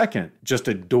 while the second, just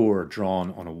a door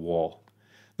drawn on a wall.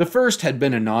 The first had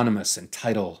been anonymous and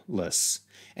titleless,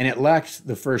 and it lacked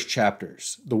the first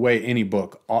chapters, the way any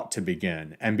book ought to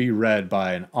begin and be read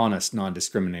by an honest,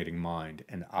 non-discriminating mind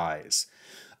and eyes,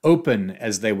 open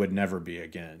as they would never be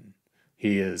again.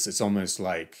 It's almost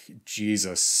like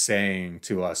Jesus saying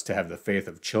to us to have the faith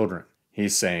of children.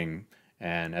 He's saying,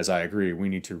 and as I agree, we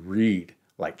need to read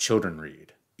like children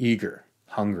read, eager,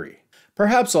 hungry.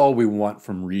 Perhaps all we want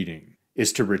from reading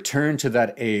is to return to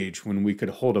that age when we could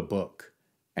hold a book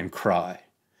and cry,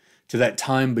 to that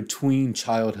time between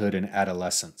childhood and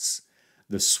adolescence,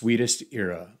 the sweetest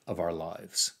era of our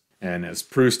lives. And as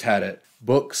Proust had it,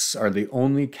 books are the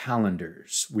only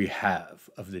calendars we have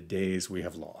of the days we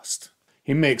have lost.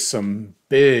 He makes some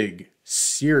big,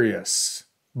 serious,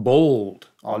 bold,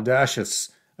 audacious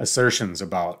assertions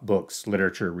about books,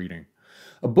 literature, reading.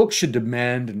 A book should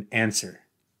demand an answer.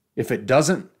 If it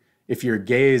doesn't, if your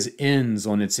gaze ends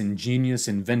on its ingenious,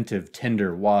 inventive,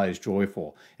 tender, wise,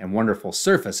 joyful, and wonderful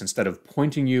surface instead of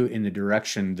pointing you in the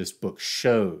direction this book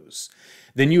shows,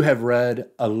 then you have read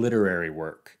a literary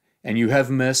work, and you have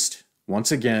missed,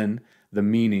 once again, the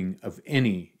meaning of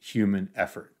any human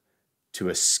effort to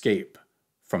escape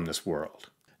from this world.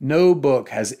 No book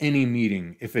has any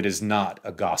meaning if it is not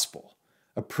a gospel.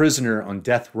 A prisoner on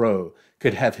death row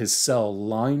could have his cell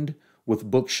lined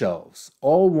with bookshelves,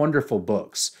 all wonderful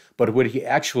books, but what he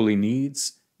actually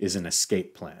needs is an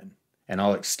escape plan. And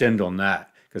I'll extend on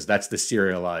that because that's the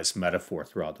serialized metaphor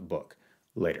throughout the book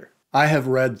later. I have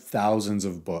read thousands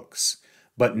of books,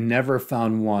 but never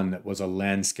found one that was a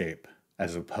landscape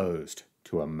as opposed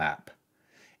to a map.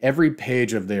 Every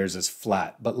page of theirs is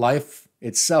flat, but life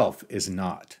itself is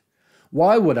not.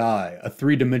 Why would I, a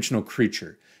three-dimensional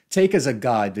creature, take as a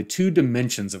guide the two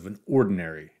dimensions of an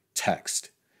ordinary text?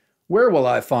 Where will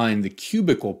I find the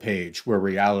cubical page where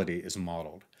reality is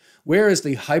modeled? Where is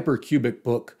the hypercubic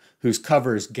book whose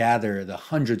covers gather the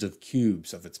hundreds of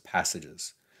cubes of its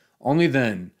passages? Only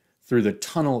then, through the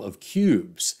tunnel of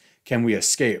cubes, can we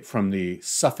escape from the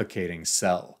suffocating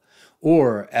cell,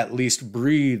 or at least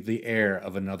breathe the air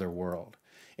of another world.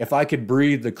 If I could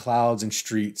breathe the clouds and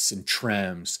streets and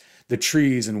trams, the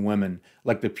trees and women,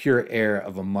 like the pure air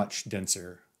of a much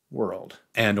denser world.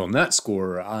 And on that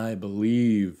score, I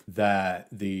believe that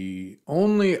the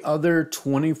only other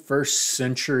 21st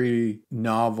century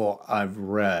novel I've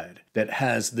read that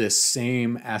has this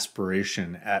same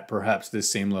aspiration at perhaps this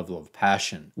same level of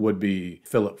passion would be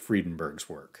Philip Friedenberg's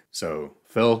work. So,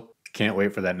 Phil, can't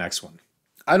wait for that next one.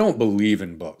 I don't believe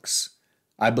in books.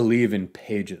 I believe in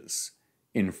pages,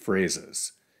 in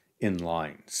phrases, in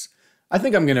lines. I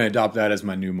think I'm going to adopt that as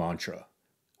my new mantra.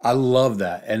 I love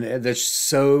that. And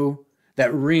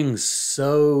that rings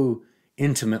so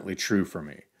intimately true for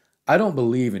me. I don't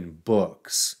believe in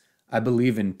books. I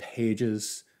believe in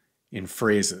pages, in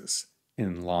phrases,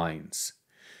 in lines.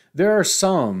 There are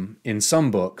some, in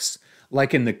some books,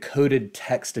 like in the coded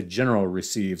text a general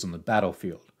receives on the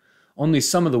battlefield. Only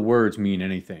some of the words mean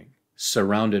anything,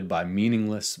 surrounded by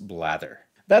meaningless blather.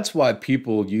 That's why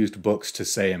people used books to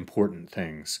say important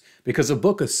things, because a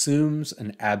book assumes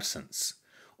an absence,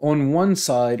 on one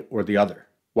side or the other.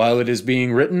 While it is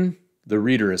being written, the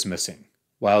reader is missing.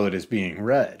 While it is being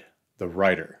read, the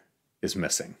writer is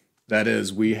missing. That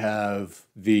is, we have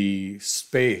the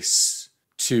space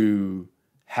to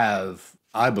have,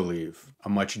 I believe, a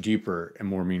much deeper and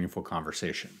more meaningful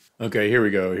conversation. Okay, here we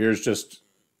go. Here's just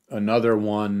another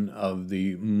one of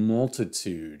the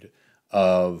multitude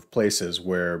of places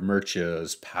where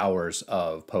Mircea's powers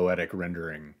of poetic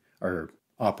rendering are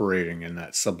operating in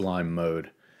that sublime mode.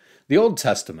 The Old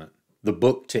Testament, the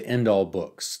book to end all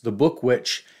books, the book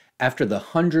which, after the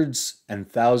hundreds and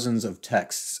thousands of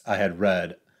texts I had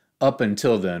read up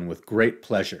until then with great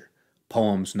pleasure,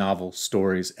 poems, novels,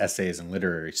 stories, essays, and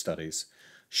literary studies,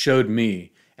 showed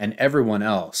me and everyone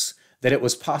else that it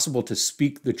was possible to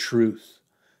speak the truth,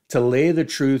 to lay the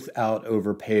truth out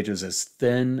over pages as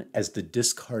thin as the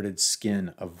discarded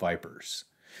skin of vipers.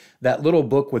 That little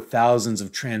book with thousands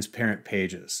of transparent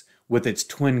pages, with its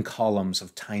twin columns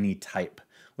of tiny type,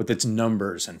 with its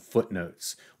numbers and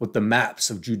footnotes, with the maps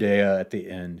of Judea at the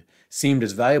end, seemed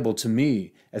as valuable to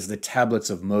me as the tablets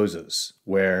of Moses,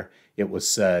 where, it was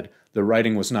said, the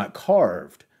writing was not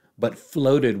carved, but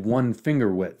floated 1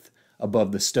 finger width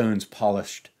above the stone's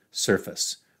polished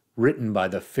surface, written by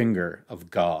the finger of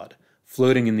God,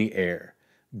 floating in the air,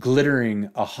 glittering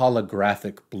a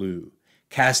holographic blue,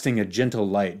 casting a gentle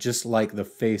light just like the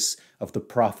face of the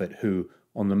prophet who,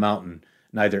 on the mountain,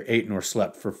 neither ate nor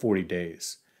slept for 40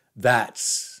 days.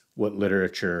 That's what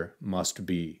literature must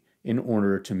be in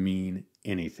order to mean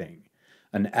anything.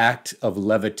 An act of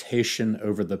levitation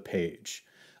over the page,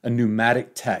 a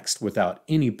pneumatic text without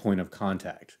any point of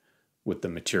contact with the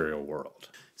material world.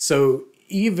 So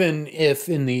even if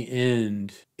in the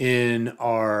end, in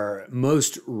our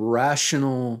most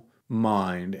rational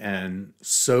mind and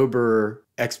sober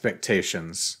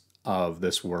expectations of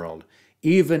this world,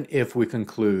 even if we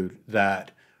conclude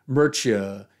that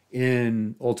Mircea,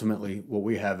 in ultimately what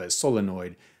we have as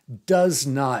Solenoid, does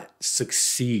not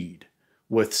succeed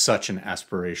with such an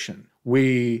aspiration,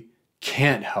 we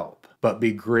can't help but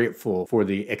be grateful for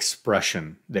the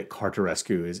expression that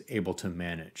Cărtărescu is able to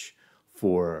manage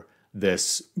for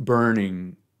this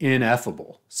burning,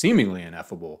 ineffable, seemingly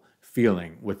ineffable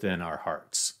feeling within our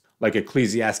hearts. Like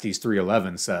Ecclesiastes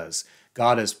 3:11 says,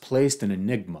 God has placed an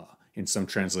enigma in some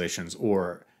translations,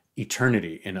 or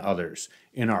eternity in others,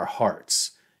 in our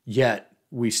hearts, yet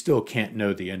we still can't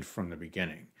know the end from the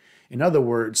beginning. In other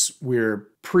words, we're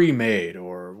pre-made,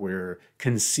 or we're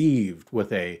conceived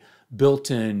with a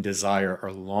built-in desire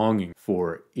or longing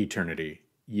for eternity,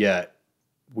 yet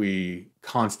we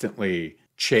constantly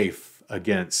chafe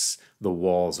against the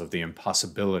walls of the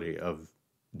impossibility of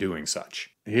doing such.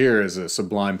 Here is a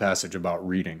sublime passage about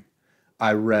reading.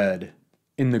 I read,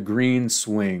 in the green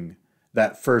swing,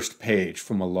 that first page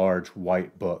from a large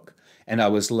white book, and I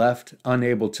was left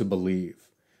unable to believe,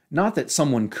 not that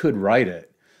someone could write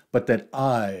it, but that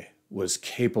I was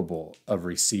capable of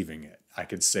receiving it. I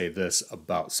could say this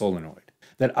about Solenoid,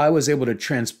 that I was able to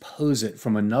transpose it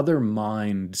from another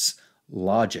mind's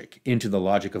logic into the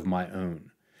logic of my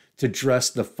own, to dress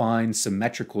the fine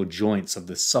symmetrical joints of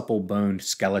the supple-boned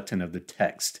skeleton of the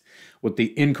text with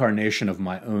the incarnation of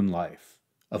my own life,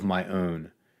 of my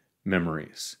own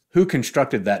memories. Who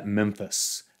constructed that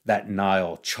Memphis, that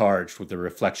Nile charged with the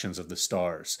reflections of the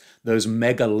stars, those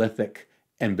megalithic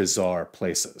and bizarre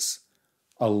places?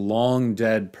 A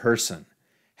long-dead person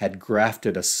had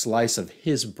grafted a slice of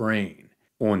his brain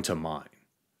onto mine.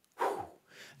 Whew.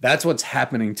 That's what's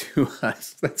happening to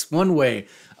us. That's one way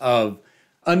of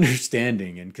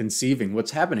understanding and conceiving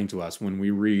what's happening to us when we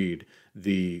read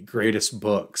the greatest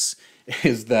books,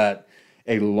 is that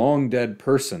a long dead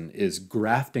person is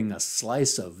grafting a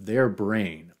slice of their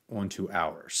brain onto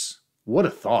ours. What a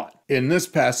thought. In this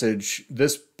passage,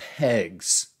 this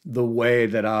pegs the way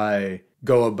that I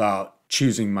go about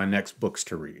choosing my next books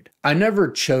to read. I never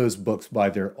chose books by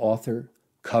their author,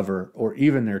 cover, or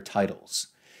even their titles.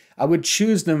 I would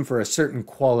choose them for a certain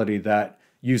quality that,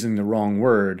 using the wrong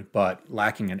word, but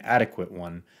lacking an adequate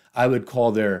one, I would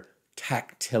call their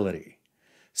tactility.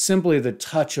 Simply the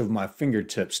touch of my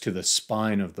fingertips to the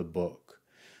spine of the book.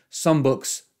 Some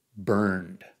books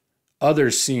burned.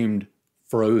 Others seemed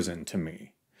frozen to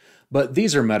me. But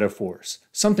these are metaphors.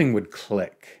 Something would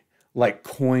click, like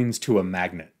coins to a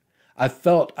magnet. I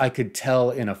felt I could tell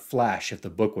in a flash if the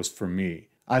book was for me.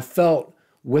 I felt,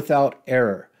 without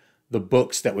error, the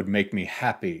books that would make me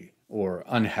happy or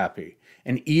unhappy.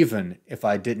 And even if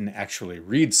I didn't actually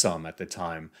read some at the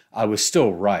time, I was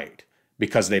still right,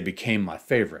 because they became my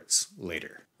favorites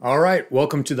later. All right,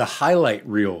 welcome to the highlight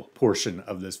reel portion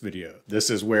of this video.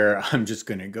 This is where I'm just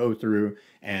going to go through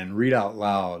and read out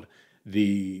loud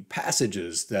the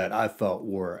passages that I felt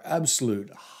were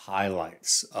absolute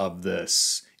highlights of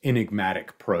this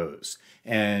enigmatic prose,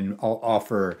 and I'll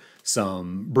offer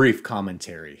some brief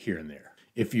commentary here and there.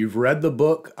 If you've read the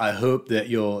book, I hope that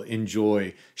you'll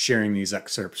enjoy sharing these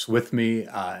excerpts with me.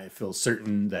 I feel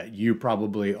certain that you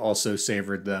probably also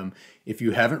savored them. If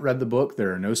you haven't read the book,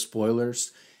 there are no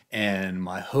spoilers, and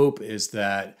my hope is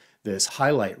that this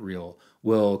highlight reel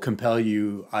will compel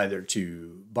you either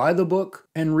to buy the book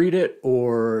and read it,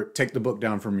 or take the book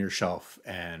down from your shelf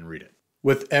and read it.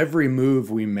 With every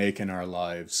move we make in our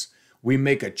lives, we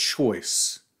make a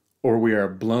choice, or we are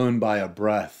blown by a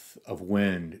breath of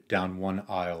wind down one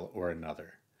aisle or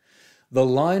another. The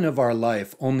line of our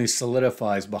life only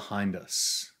solidifies behind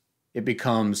us. It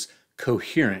becomes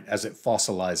coherent as it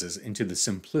fossilizes into the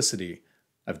simplicity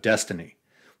of destiny,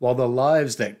 while the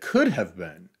lives that could have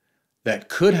been, that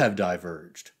could have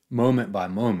diverged, moment by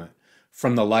moment,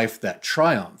 from the life that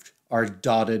triumphed, are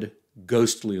dotted,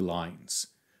 ghostly lines,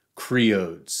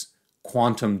 creodes,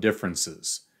 quantum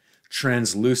differences,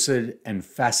 translucid and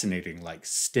fascinating like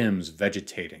stems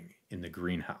vegetating in the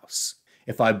greenhouse.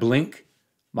 If I blink,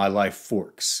 my life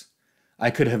forks. I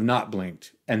could have not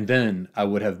blinked, and then I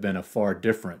would have been a far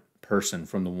different person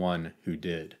from the one who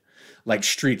did, like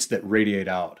streets that radiate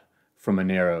out from a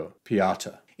narrow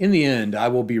piazza. In the end, I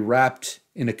will be wrapped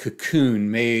in a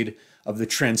cocoon made of the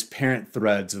transparent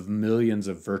threads of millions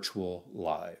of virtual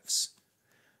lives,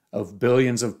 of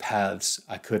billions of paths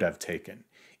I could have taken,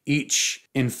 each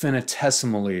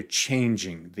infinitesimally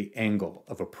changing the angle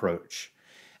of approach.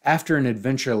 After an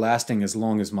adventure lasting as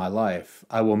long as my life,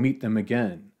 I will meet them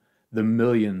again, the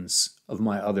millions of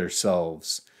my other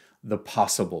selves, the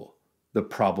possible, the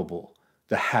probable,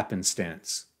 the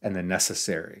happenstance, and the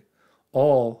necessary,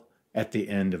 all at the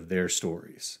end of their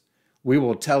stories. We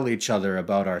will tell each other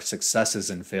about our successes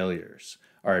and failures,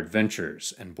 our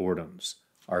adventures and boredoms,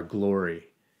 our glory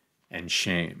and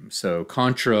shame. So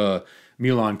contra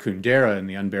Milan Kundera in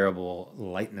The Unbearable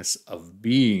Lightness of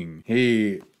Being,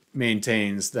 he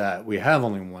maintains that we have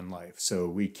only one life, so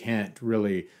we can't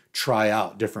really try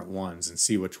out different ones and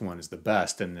see which one is the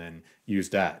best and then use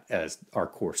that as our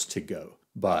course to go.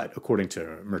 But according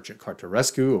to Mircea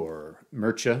Cărtărescu, or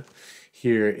Mircea,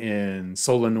 here in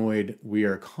Solenoid, we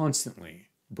are constantly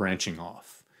branching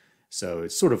off. So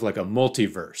it's sort of like a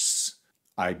multiverse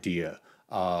idea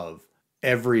of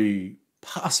every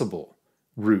possible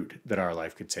route that our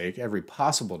life could take, every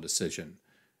possible decision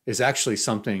is actually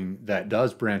something that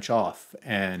does branch off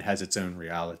and has its own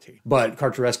reality. But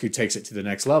Cărtărescu takes it to the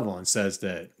next level and says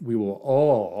that we will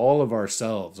all of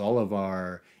ourselves, all of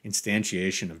our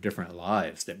instantiation of different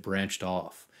lives that branched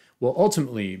off will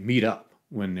ultimately meet up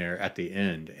when they're at the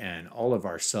end, and all of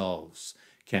ourselves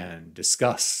can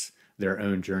discuss their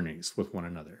own journeys with one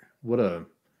another. What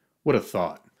a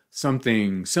thought.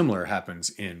 Something similar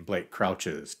happens in Blake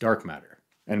Crouch's Dark Matter.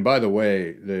 And by the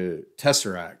way, the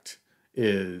Tesseract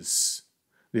is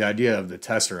the idea of the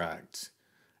Tesseract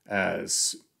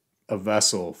as a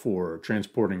vessel for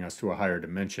transporting us to a higher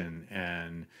dimension,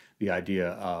 and the idea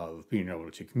of being able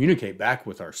to communicate back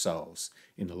with ourselves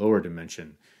in the lower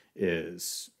dimension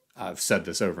is, I've said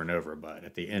this over and over, but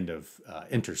at the end of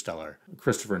Interstellar,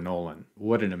 Christopher Nolan,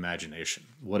 what an imagination,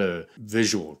 what a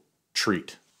visual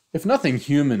treat. If nothing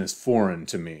human is foreign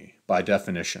to me, by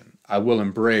definition, I will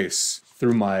embrace,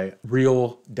 through my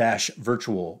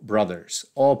real-virtual brothers,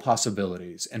 all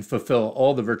possibilities and fulfill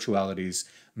all the virtualities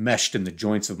meshed in the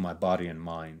joints of my body and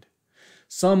mind.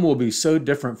 Some will be so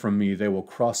different from me they will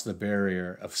cross the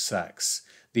barrier of sex,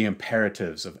 the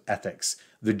imperatives of ethics,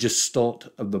 the gestalt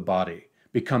of the body,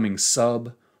 becoming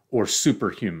sub- or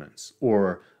superhumans,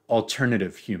 or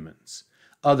alternative humans.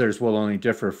 Others will only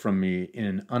differ from me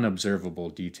in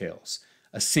unobservable details,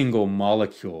 a single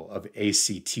molecule of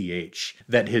ACTH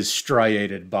that his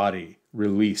striated body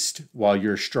released while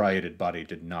your striated body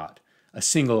did not, a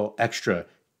single extra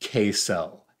K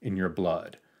cell in your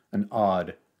blood, an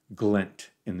odd glint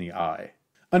in the eye.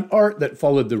 An art that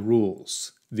followed the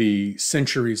rules, the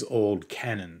centuries-old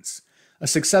canons, a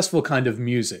successful kind of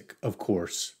music, of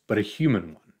course, but a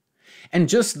human one. And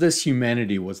just this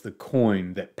humanity was the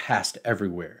coin that passed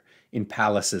everywhere, in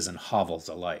palaces and hovels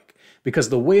alike, because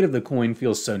the weight of the coin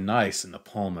feels so nice in the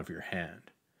palm of your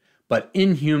hand. But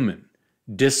inhuman,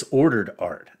 disordered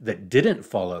art that didn't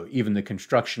follow even the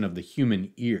construction of the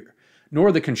human ear,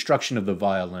 nor the construction of the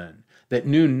violin, that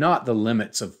knew not the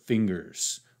limits of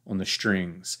fingers on the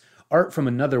strings, art from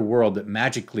another world that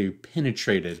magically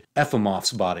penetrated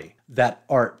Efimov's body. That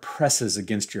art presses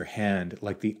against your hand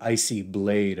like the icy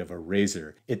blade of a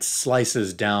razor. It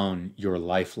slices down your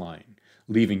lifeline,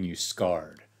 leaving you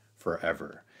scarred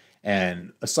forever.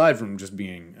 And aside from just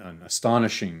being an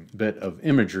astonishing bit of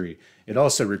imagery, it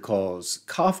also recalls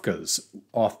Kafka's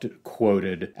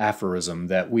oft-quoted aphorism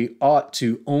that we ought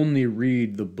to only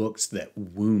read the books that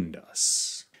wound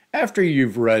us. After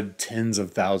you've read tens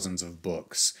of thousands of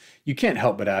books, you can't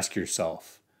help but ask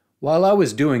yourself, while I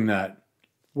was doing that,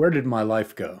 where did my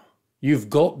life go? You've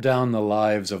gulped down the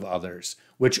lives of others,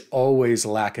 which always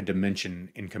lack a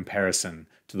dimension in comparison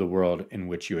to the world in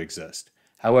which you exist,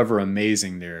 however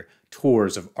amazing their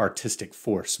tours of artistic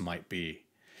force might be.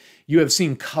 You have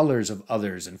seen colors of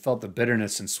others and felt the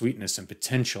bitterness and sweetness and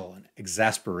potential and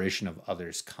exasperation of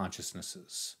others'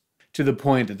 consciousnesses, to the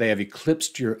point that they have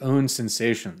eclipsed your own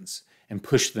sensations and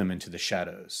pushed them into the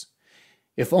shadows.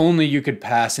 If only you could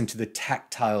pass into the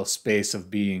tactile space of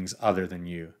beings other than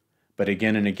you. But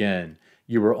again and again,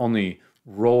 you were only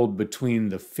rolled between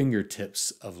the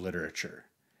fingertips of literature.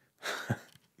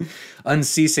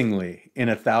 Unceasingly, in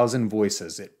 1,000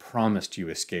 voices, it promised you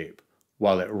escape,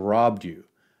 while it robbed you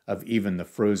of even the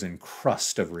frozen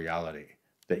crust of reality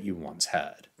that you once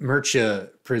had. Mircea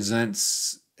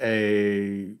presents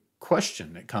a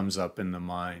question that comes up in the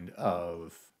mind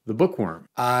of the bookworm.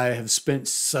 I have spent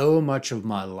so much of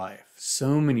my life,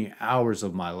 so many hours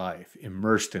of my life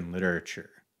immersed in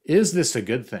literature. Is this a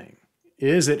good thing?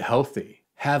 Is it healthy?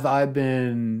 Have I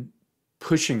been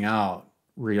pushing out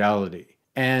reality?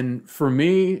 And for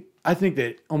me, I think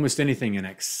that almost anything in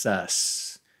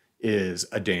excess is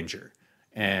a danger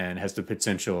and has the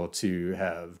potential to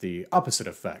have the opposite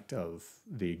effect of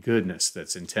the goodness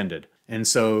that's intended. And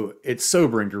so it's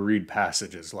sobering to read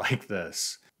passages like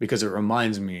this because it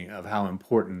reminds me of how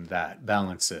important that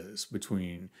balance is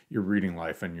between your reading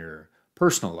life and your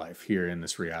personal life here in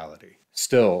this reality.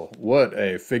 Still, what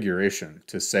a figuration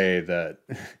to say that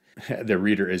the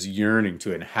reader is yearning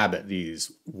to inhabit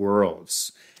these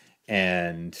worlds.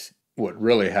 And what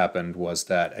really happened was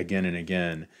that again and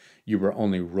again, you were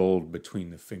only rolled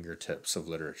between the fingertips of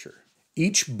literature.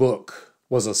 Each book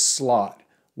was a slot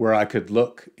where I could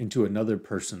look into another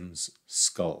person's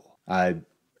skull. I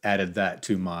added that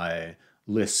to my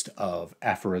list of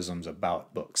aphorisms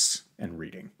about books and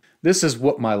reading. This is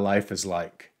what my life is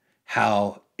like,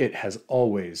 how it has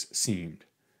always seemed.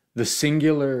 The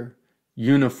singular,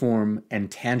 uniform,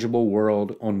 and tangible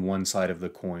world on one side of the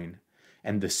coin,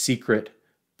 and the secret,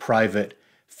 private,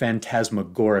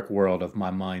 phantasmagoric world of my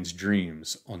mind's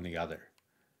dreams on the other.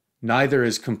 Neither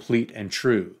is complete and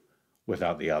true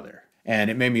without the other. And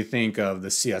it made me think of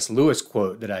the C.S. Lewis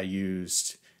quote that I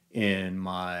used in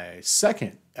my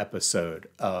second episode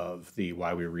of the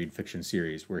Why We Read Fiction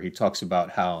series, where he talks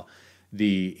about how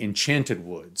the enchanted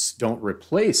woods don't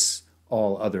replace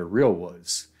all other real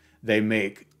woods. They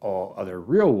make all other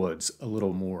real woods a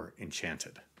little more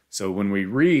enchanted. So when we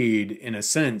read, in a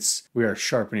sense, we are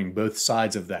sharpening both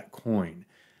sides of that coin.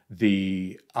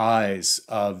 The eyes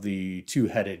of the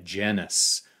two-headed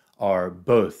Janus are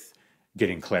both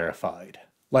getting clarified.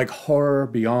 Like horror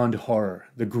beyond horror,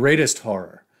 the greatest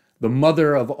horror, the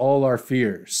mother of all our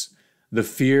fears, the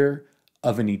fear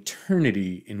of an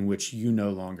eternity in which you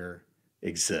no longer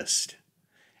exist.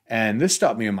 And this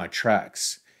stopped me in my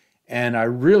tracks. And I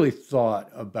really thought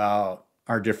about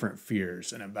our different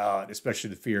fears and about especially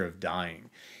the fear of dying.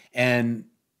 And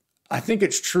I think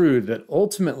it's true that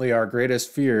ultimately our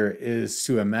greatest fear is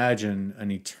to imagine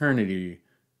an eternity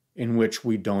in which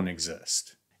we don't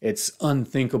exist. It's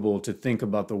unthinkable to think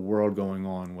about the world going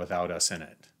on without us in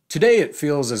it. Today it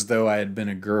feels as though I had been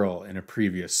a girl in a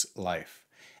previous life,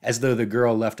 as though the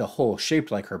girl left a hole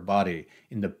shaped like her body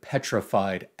in the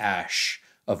petrified ash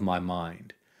of my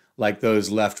mind, like those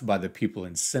left by the people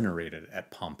incinerated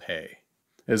at Pompeii.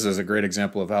 This is a great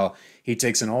example of how he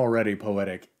takes an already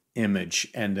poetic image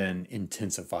and then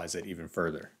intensifies it even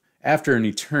further. After an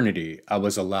eternity, I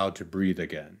was allowed to breathe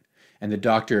again, and the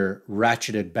doctor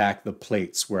ratcheted back the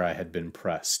plates where I had been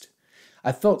pressed.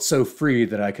 I felt so free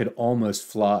that I could almost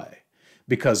fly,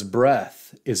 because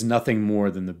breath is nothing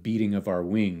more than the beating of our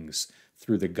wings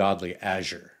through the godly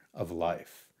azure of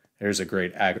life. There's a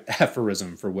great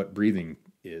aphorism for what breathing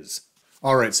is.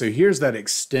 All right, so here's that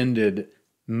extended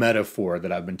metaphor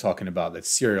that I've been talking about that's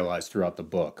serialized throughout the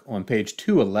book. On page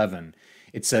 211,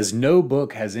 it says, "No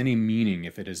book has any meaning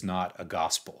if it is not a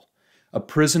gospel. A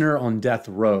prisoner on death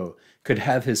row could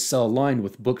have his cell lined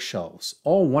with bookshelves,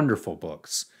 all wonderful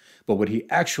books, but what he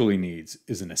actually needs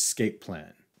is an escape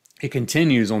plan." It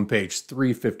continues on page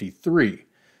 353.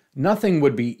 "Nothing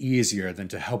would be easier than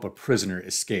to help a prisoner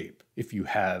escape if you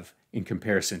have, in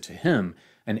comparison to him,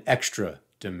 an extra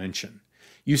dimension.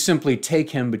 You simply take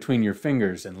him between your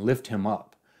fingers and lift him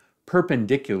up,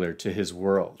 perpendicular to his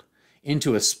world,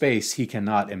 into a space he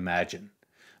cannot imagine.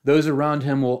 Those around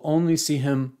him will only see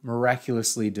him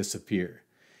miraculously disappear.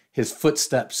 His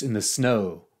footsteps in the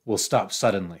snow will stop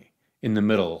suddenly in the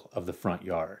middle of the front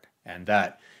yard." And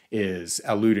that is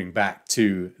alluding back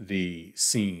to the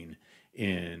scene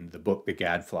in the book The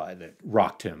Gadfly that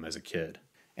rocked him as a kid.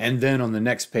 And then on the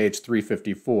next page,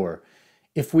 354,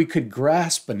 "If we could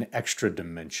grasp an extra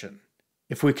dimension,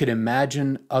 if we could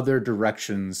imagine other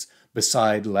directions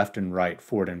beside left and right,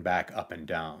 forward and back, up and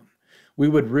down, we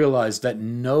would realize that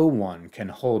no one can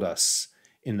hold us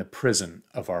in the prison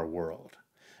of our world,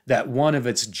 that one of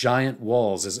its giant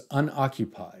walls is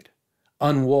unoccupied,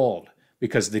 unwalled,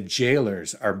 because the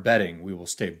jailers are betting we will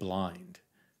stay blind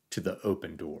to the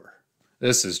open door."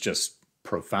 This is just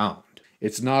profound.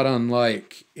 It's not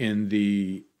unlike in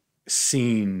the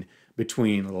scene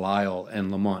between Lyle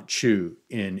and Lamont Chew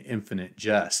in Infinite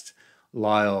Jest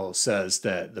Lyle says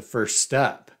that the first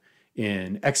step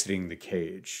in exiting the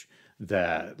cage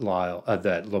that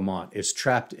Lamont is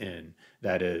trapped in,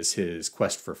 that is his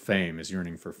quest for fame, his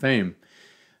yearning for fame,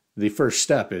 the first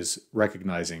step is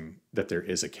recognizing that there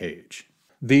is a cage.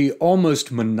 The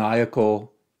almost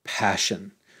maniacal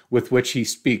passion with which he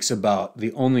speaks about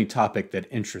the only topic that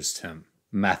interests him,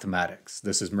 mathematics.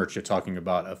 This is Mircea talking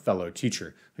about a fellow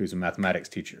teacher who's a mathematics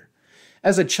teacher.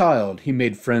 As a child, he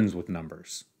made friends with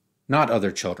numbers, not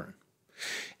other children.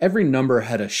 Every number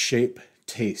had a shape,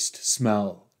 taste,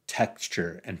 smell,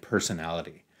 texture, and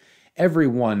personality. Every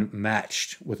one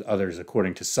matched with others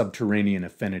according to subterranean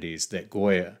affinities that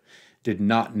Goya did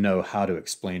not know how to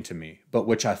explain to me, but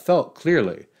which I felt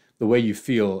clearly, the way you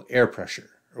feel air pressure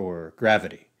or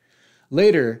gravity.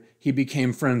 Later, he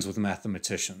became friends with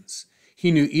mathematicians.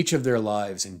 He knew each of their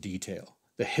lives in detail.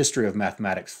 The history of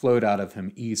mathematics flowed out of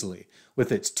him easily,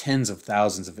 with its tens of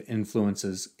thousands of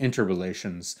influences,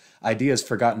 interrelations, ideas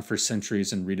forgotten for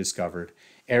centuries and rediscovered,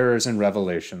 errors and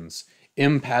revelations,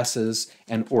 impasses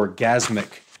and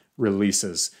orgasmic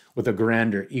releases, with a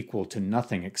grandeur equal to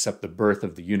nothing except the birth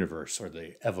of the universe or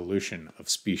the evolution of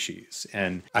species.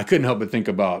 And I couldn't help but think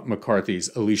about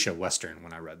McCarthy's Alicia Western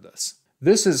when I read this.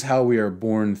 This is how we are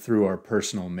born through our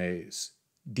personal maze,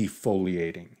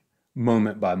 defoliating,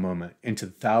 moment by moment, into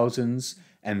thousands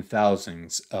and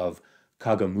thousands of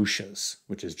kagamushas,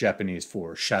 which is Japanese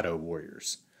for shadow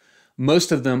warriors.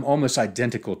 Most of them almost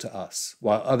identical to us,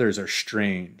 while others are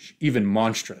strange, even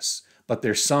monstrous, but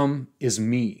their sum is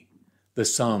me, the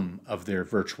sum of their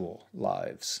virtual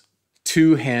lives.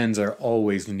 Two hands are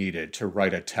always needed to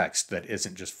write a text that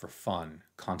isn't just for fun,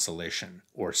 consolation,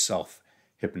 or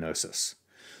self-hypnosis.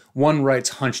 One writes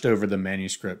hunched over the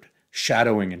manuscript,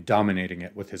 shadowing and dominating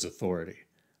it with his authority.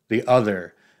 The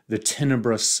other, the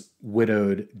tenebrous,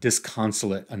 widowed,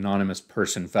 disconsolate, anonymous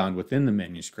person found within the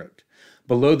manuscript,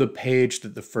 below the page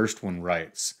that the first one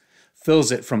writes,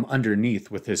 fills it from underneath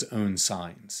with his own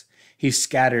signs. He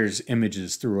scatters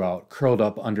images throughout, curled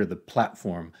up under the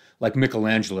platform like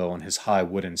Michelangelo on his high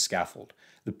wooden scaffold,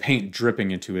 the paint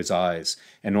dripping into his eyes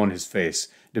and on his face,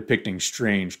 depicting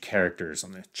strange characters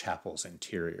on the chapel's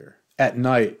interior. At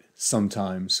night,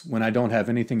 sometimes, when I don't have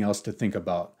anything else to think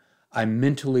about, I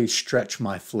mentally stretch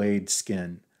my flayed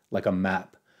skin like a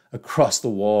map across the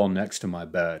wall next to my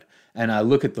bed, and I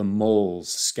look at the moles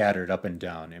scattered up and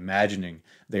down, imagining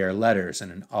they are letters in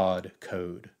an odd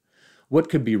code. What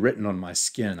could be written on my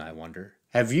skin, I wonder?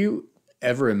 Have you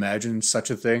ever imagined such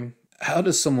a thing? How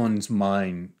does someone's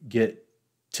mind get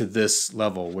to this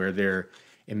level where they're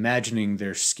imagining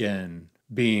their skin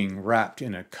being wrapped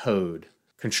in a code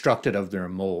constructed of their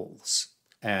moles,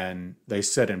 and they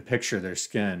sit and picture their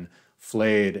skin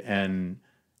flayed and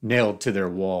nailed to their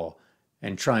wall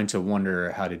and trying to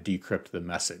wonder how to decrypt the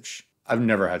message? I've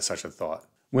never had such a thought.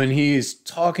 When he's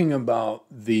talking about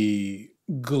the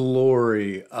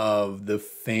glory of the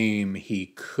fame he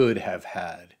could have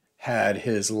had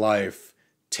his life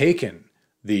taken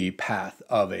the path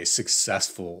of a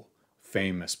successful,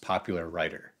 famous, popular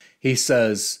writer, he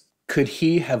says, could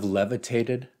he have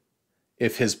levitated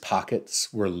if his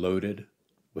pockets were loaded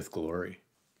with glory?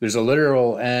 There's a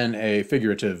literal and a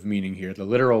figurative meaning here. The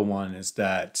literal one is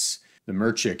that the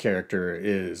Mircea character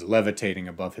is levitating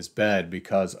above his bed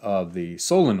because of the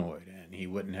solenoid, and he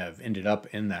wouldn't have ended up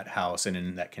in that house and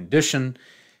in that condition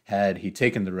had he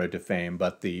taken the road to fame.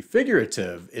 But the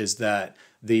figurative is that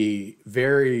the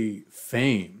very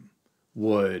fame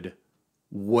would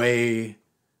weigh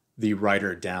the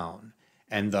writer down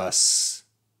and thus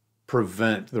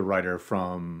prevent the writer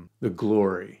from the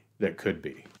glory that could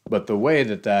be. But the way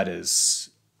that that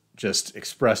is just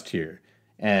expressed here,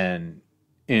 and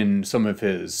in some of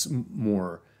his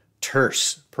more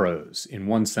terse prose, in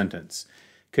one sentence,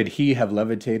 could he have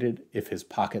levitated if his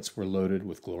pockets were loaded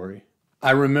with glory?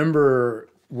 I remember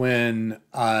when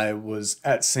I was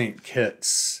at St.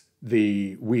 Kitts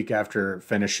the week after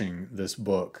finishing this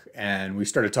book, and we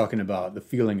started talking about the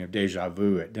feeling of deja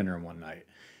vu at dinner one night.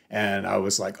 And I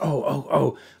was like,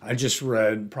 I just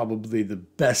read probably the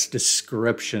best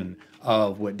description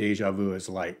of what deja vu is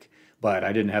like. But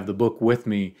I didn't have the book with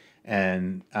me,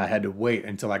 and I had to wait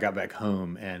until I got back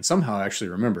home and somehow I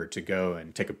actually remembered to go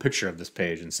and take a picture of this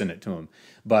page and send it to him.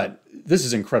 But this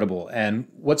is incredible. And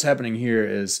what's happening here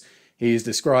is he's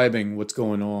describing what's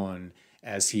going on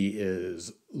as he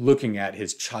is looking at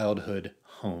his childhood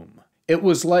home. It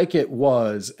was like it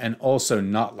was and also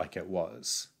not like it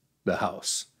was, the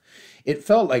house. It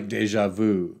felt like deja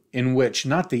vu, in which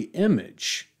not the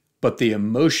image, but the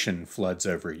emotion floods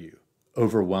over you,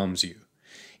 overwhelms you.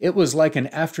 It was like an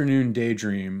afternoon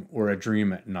daydream or a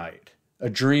dream at night, A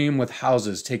dream with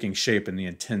houses taking shape in the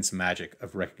intense magic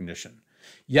of recognition.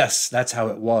 Yes, that's how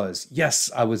it was. Yes,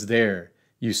 I was there,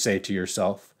 you say to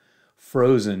yourself,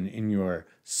 frozen in your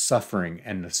suffering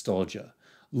and nostalgia,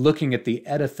 looking at the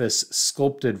edifice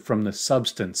sculpted from the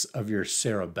substance of your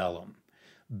cerebellum,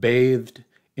 bathed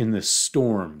in the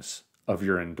storms of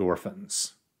your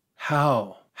endorphins.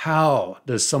 How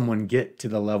does someone get to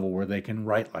the level where they can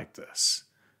write like this?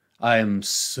 I am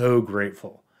so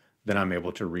grateful that I'm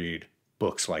able to read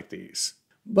books like these.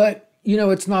 But,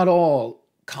 it's not all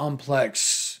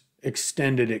complex,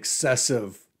 extended,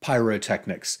 excessive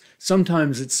pyrotechnics.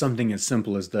 Sometimes it's something as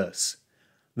simple as this.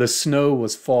 The snow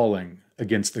was falling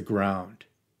against the ground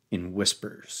in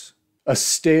whispers. A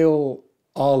stale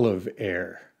olive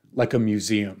air, like a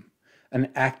museum.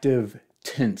 An active,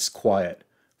 tense quiet,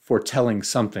 foretelling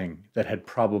something that had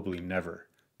probably never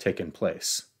taken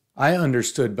place. I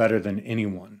understood better than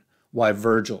anyone why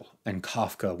Virgil and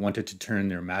Kafka wanted to turn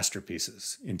their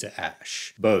masterpieces into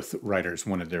ash. Both writers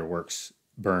wanted their works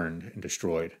burned and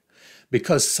destroyed.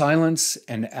 Because silence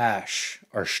and ash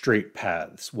are straight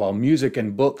paths, while music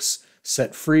and books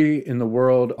set free in the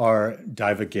world are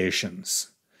divagations.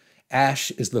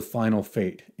 Ash is the final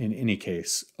fate, in any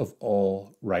case, of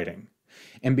all writing.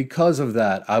 And because of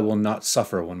that, I will not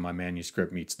suffer when my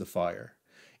manuscript meets the fire.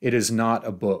 It is not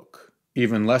a book,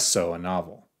 even less so a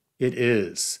novel. It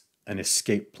is an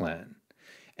escape plan.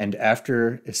 And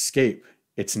after escape,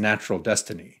 its natural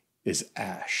destiny is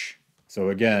ash. So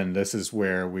again, this is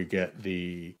where we get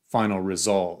the final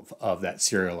resolve of that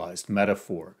serialized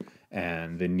metaphor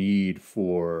and the need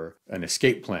for an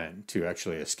escape plan to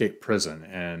actually escape prison,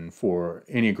 and for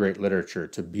any great literature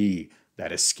to be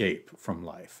that escape from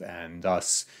life. And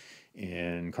thus,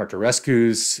 in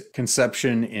Cărtărescu's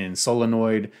conception in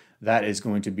Solenoid, that is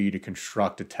going to be to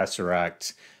construct a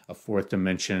tesseract, a fourth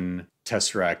dimension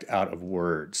tesseract out of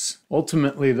words.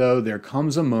 Ultimately, though, there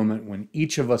comes a moment when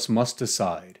each of us must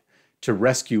decide to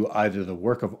rescue either the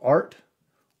work of art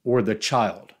or the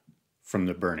child from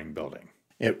the burning building.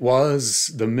 It was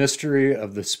the mystery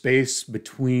of the space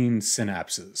between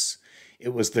synapses. It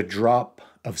was the drop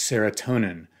of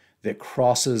serotonin that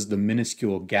crosses the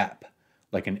minuscule gap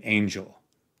like an angel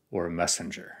or a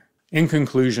messenger. In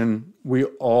conclusion, we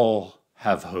all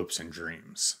have hopes and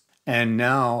dreams. And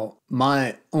now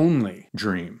my only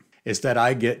dream is that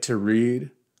I get to read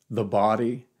the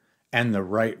body and the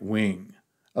right wing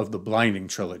of the Blinding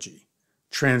trilogy,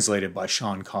 translated by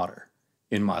Cotter,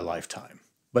 in my lifetime.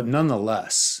 But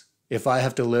nonetheless, if I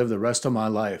have to live the rest of my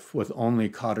life with only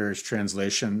Cotter's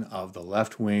translation of the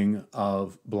left wing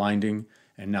of Blinding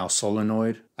and now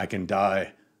Solenoid, I can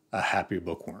die a happy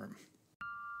bookworm.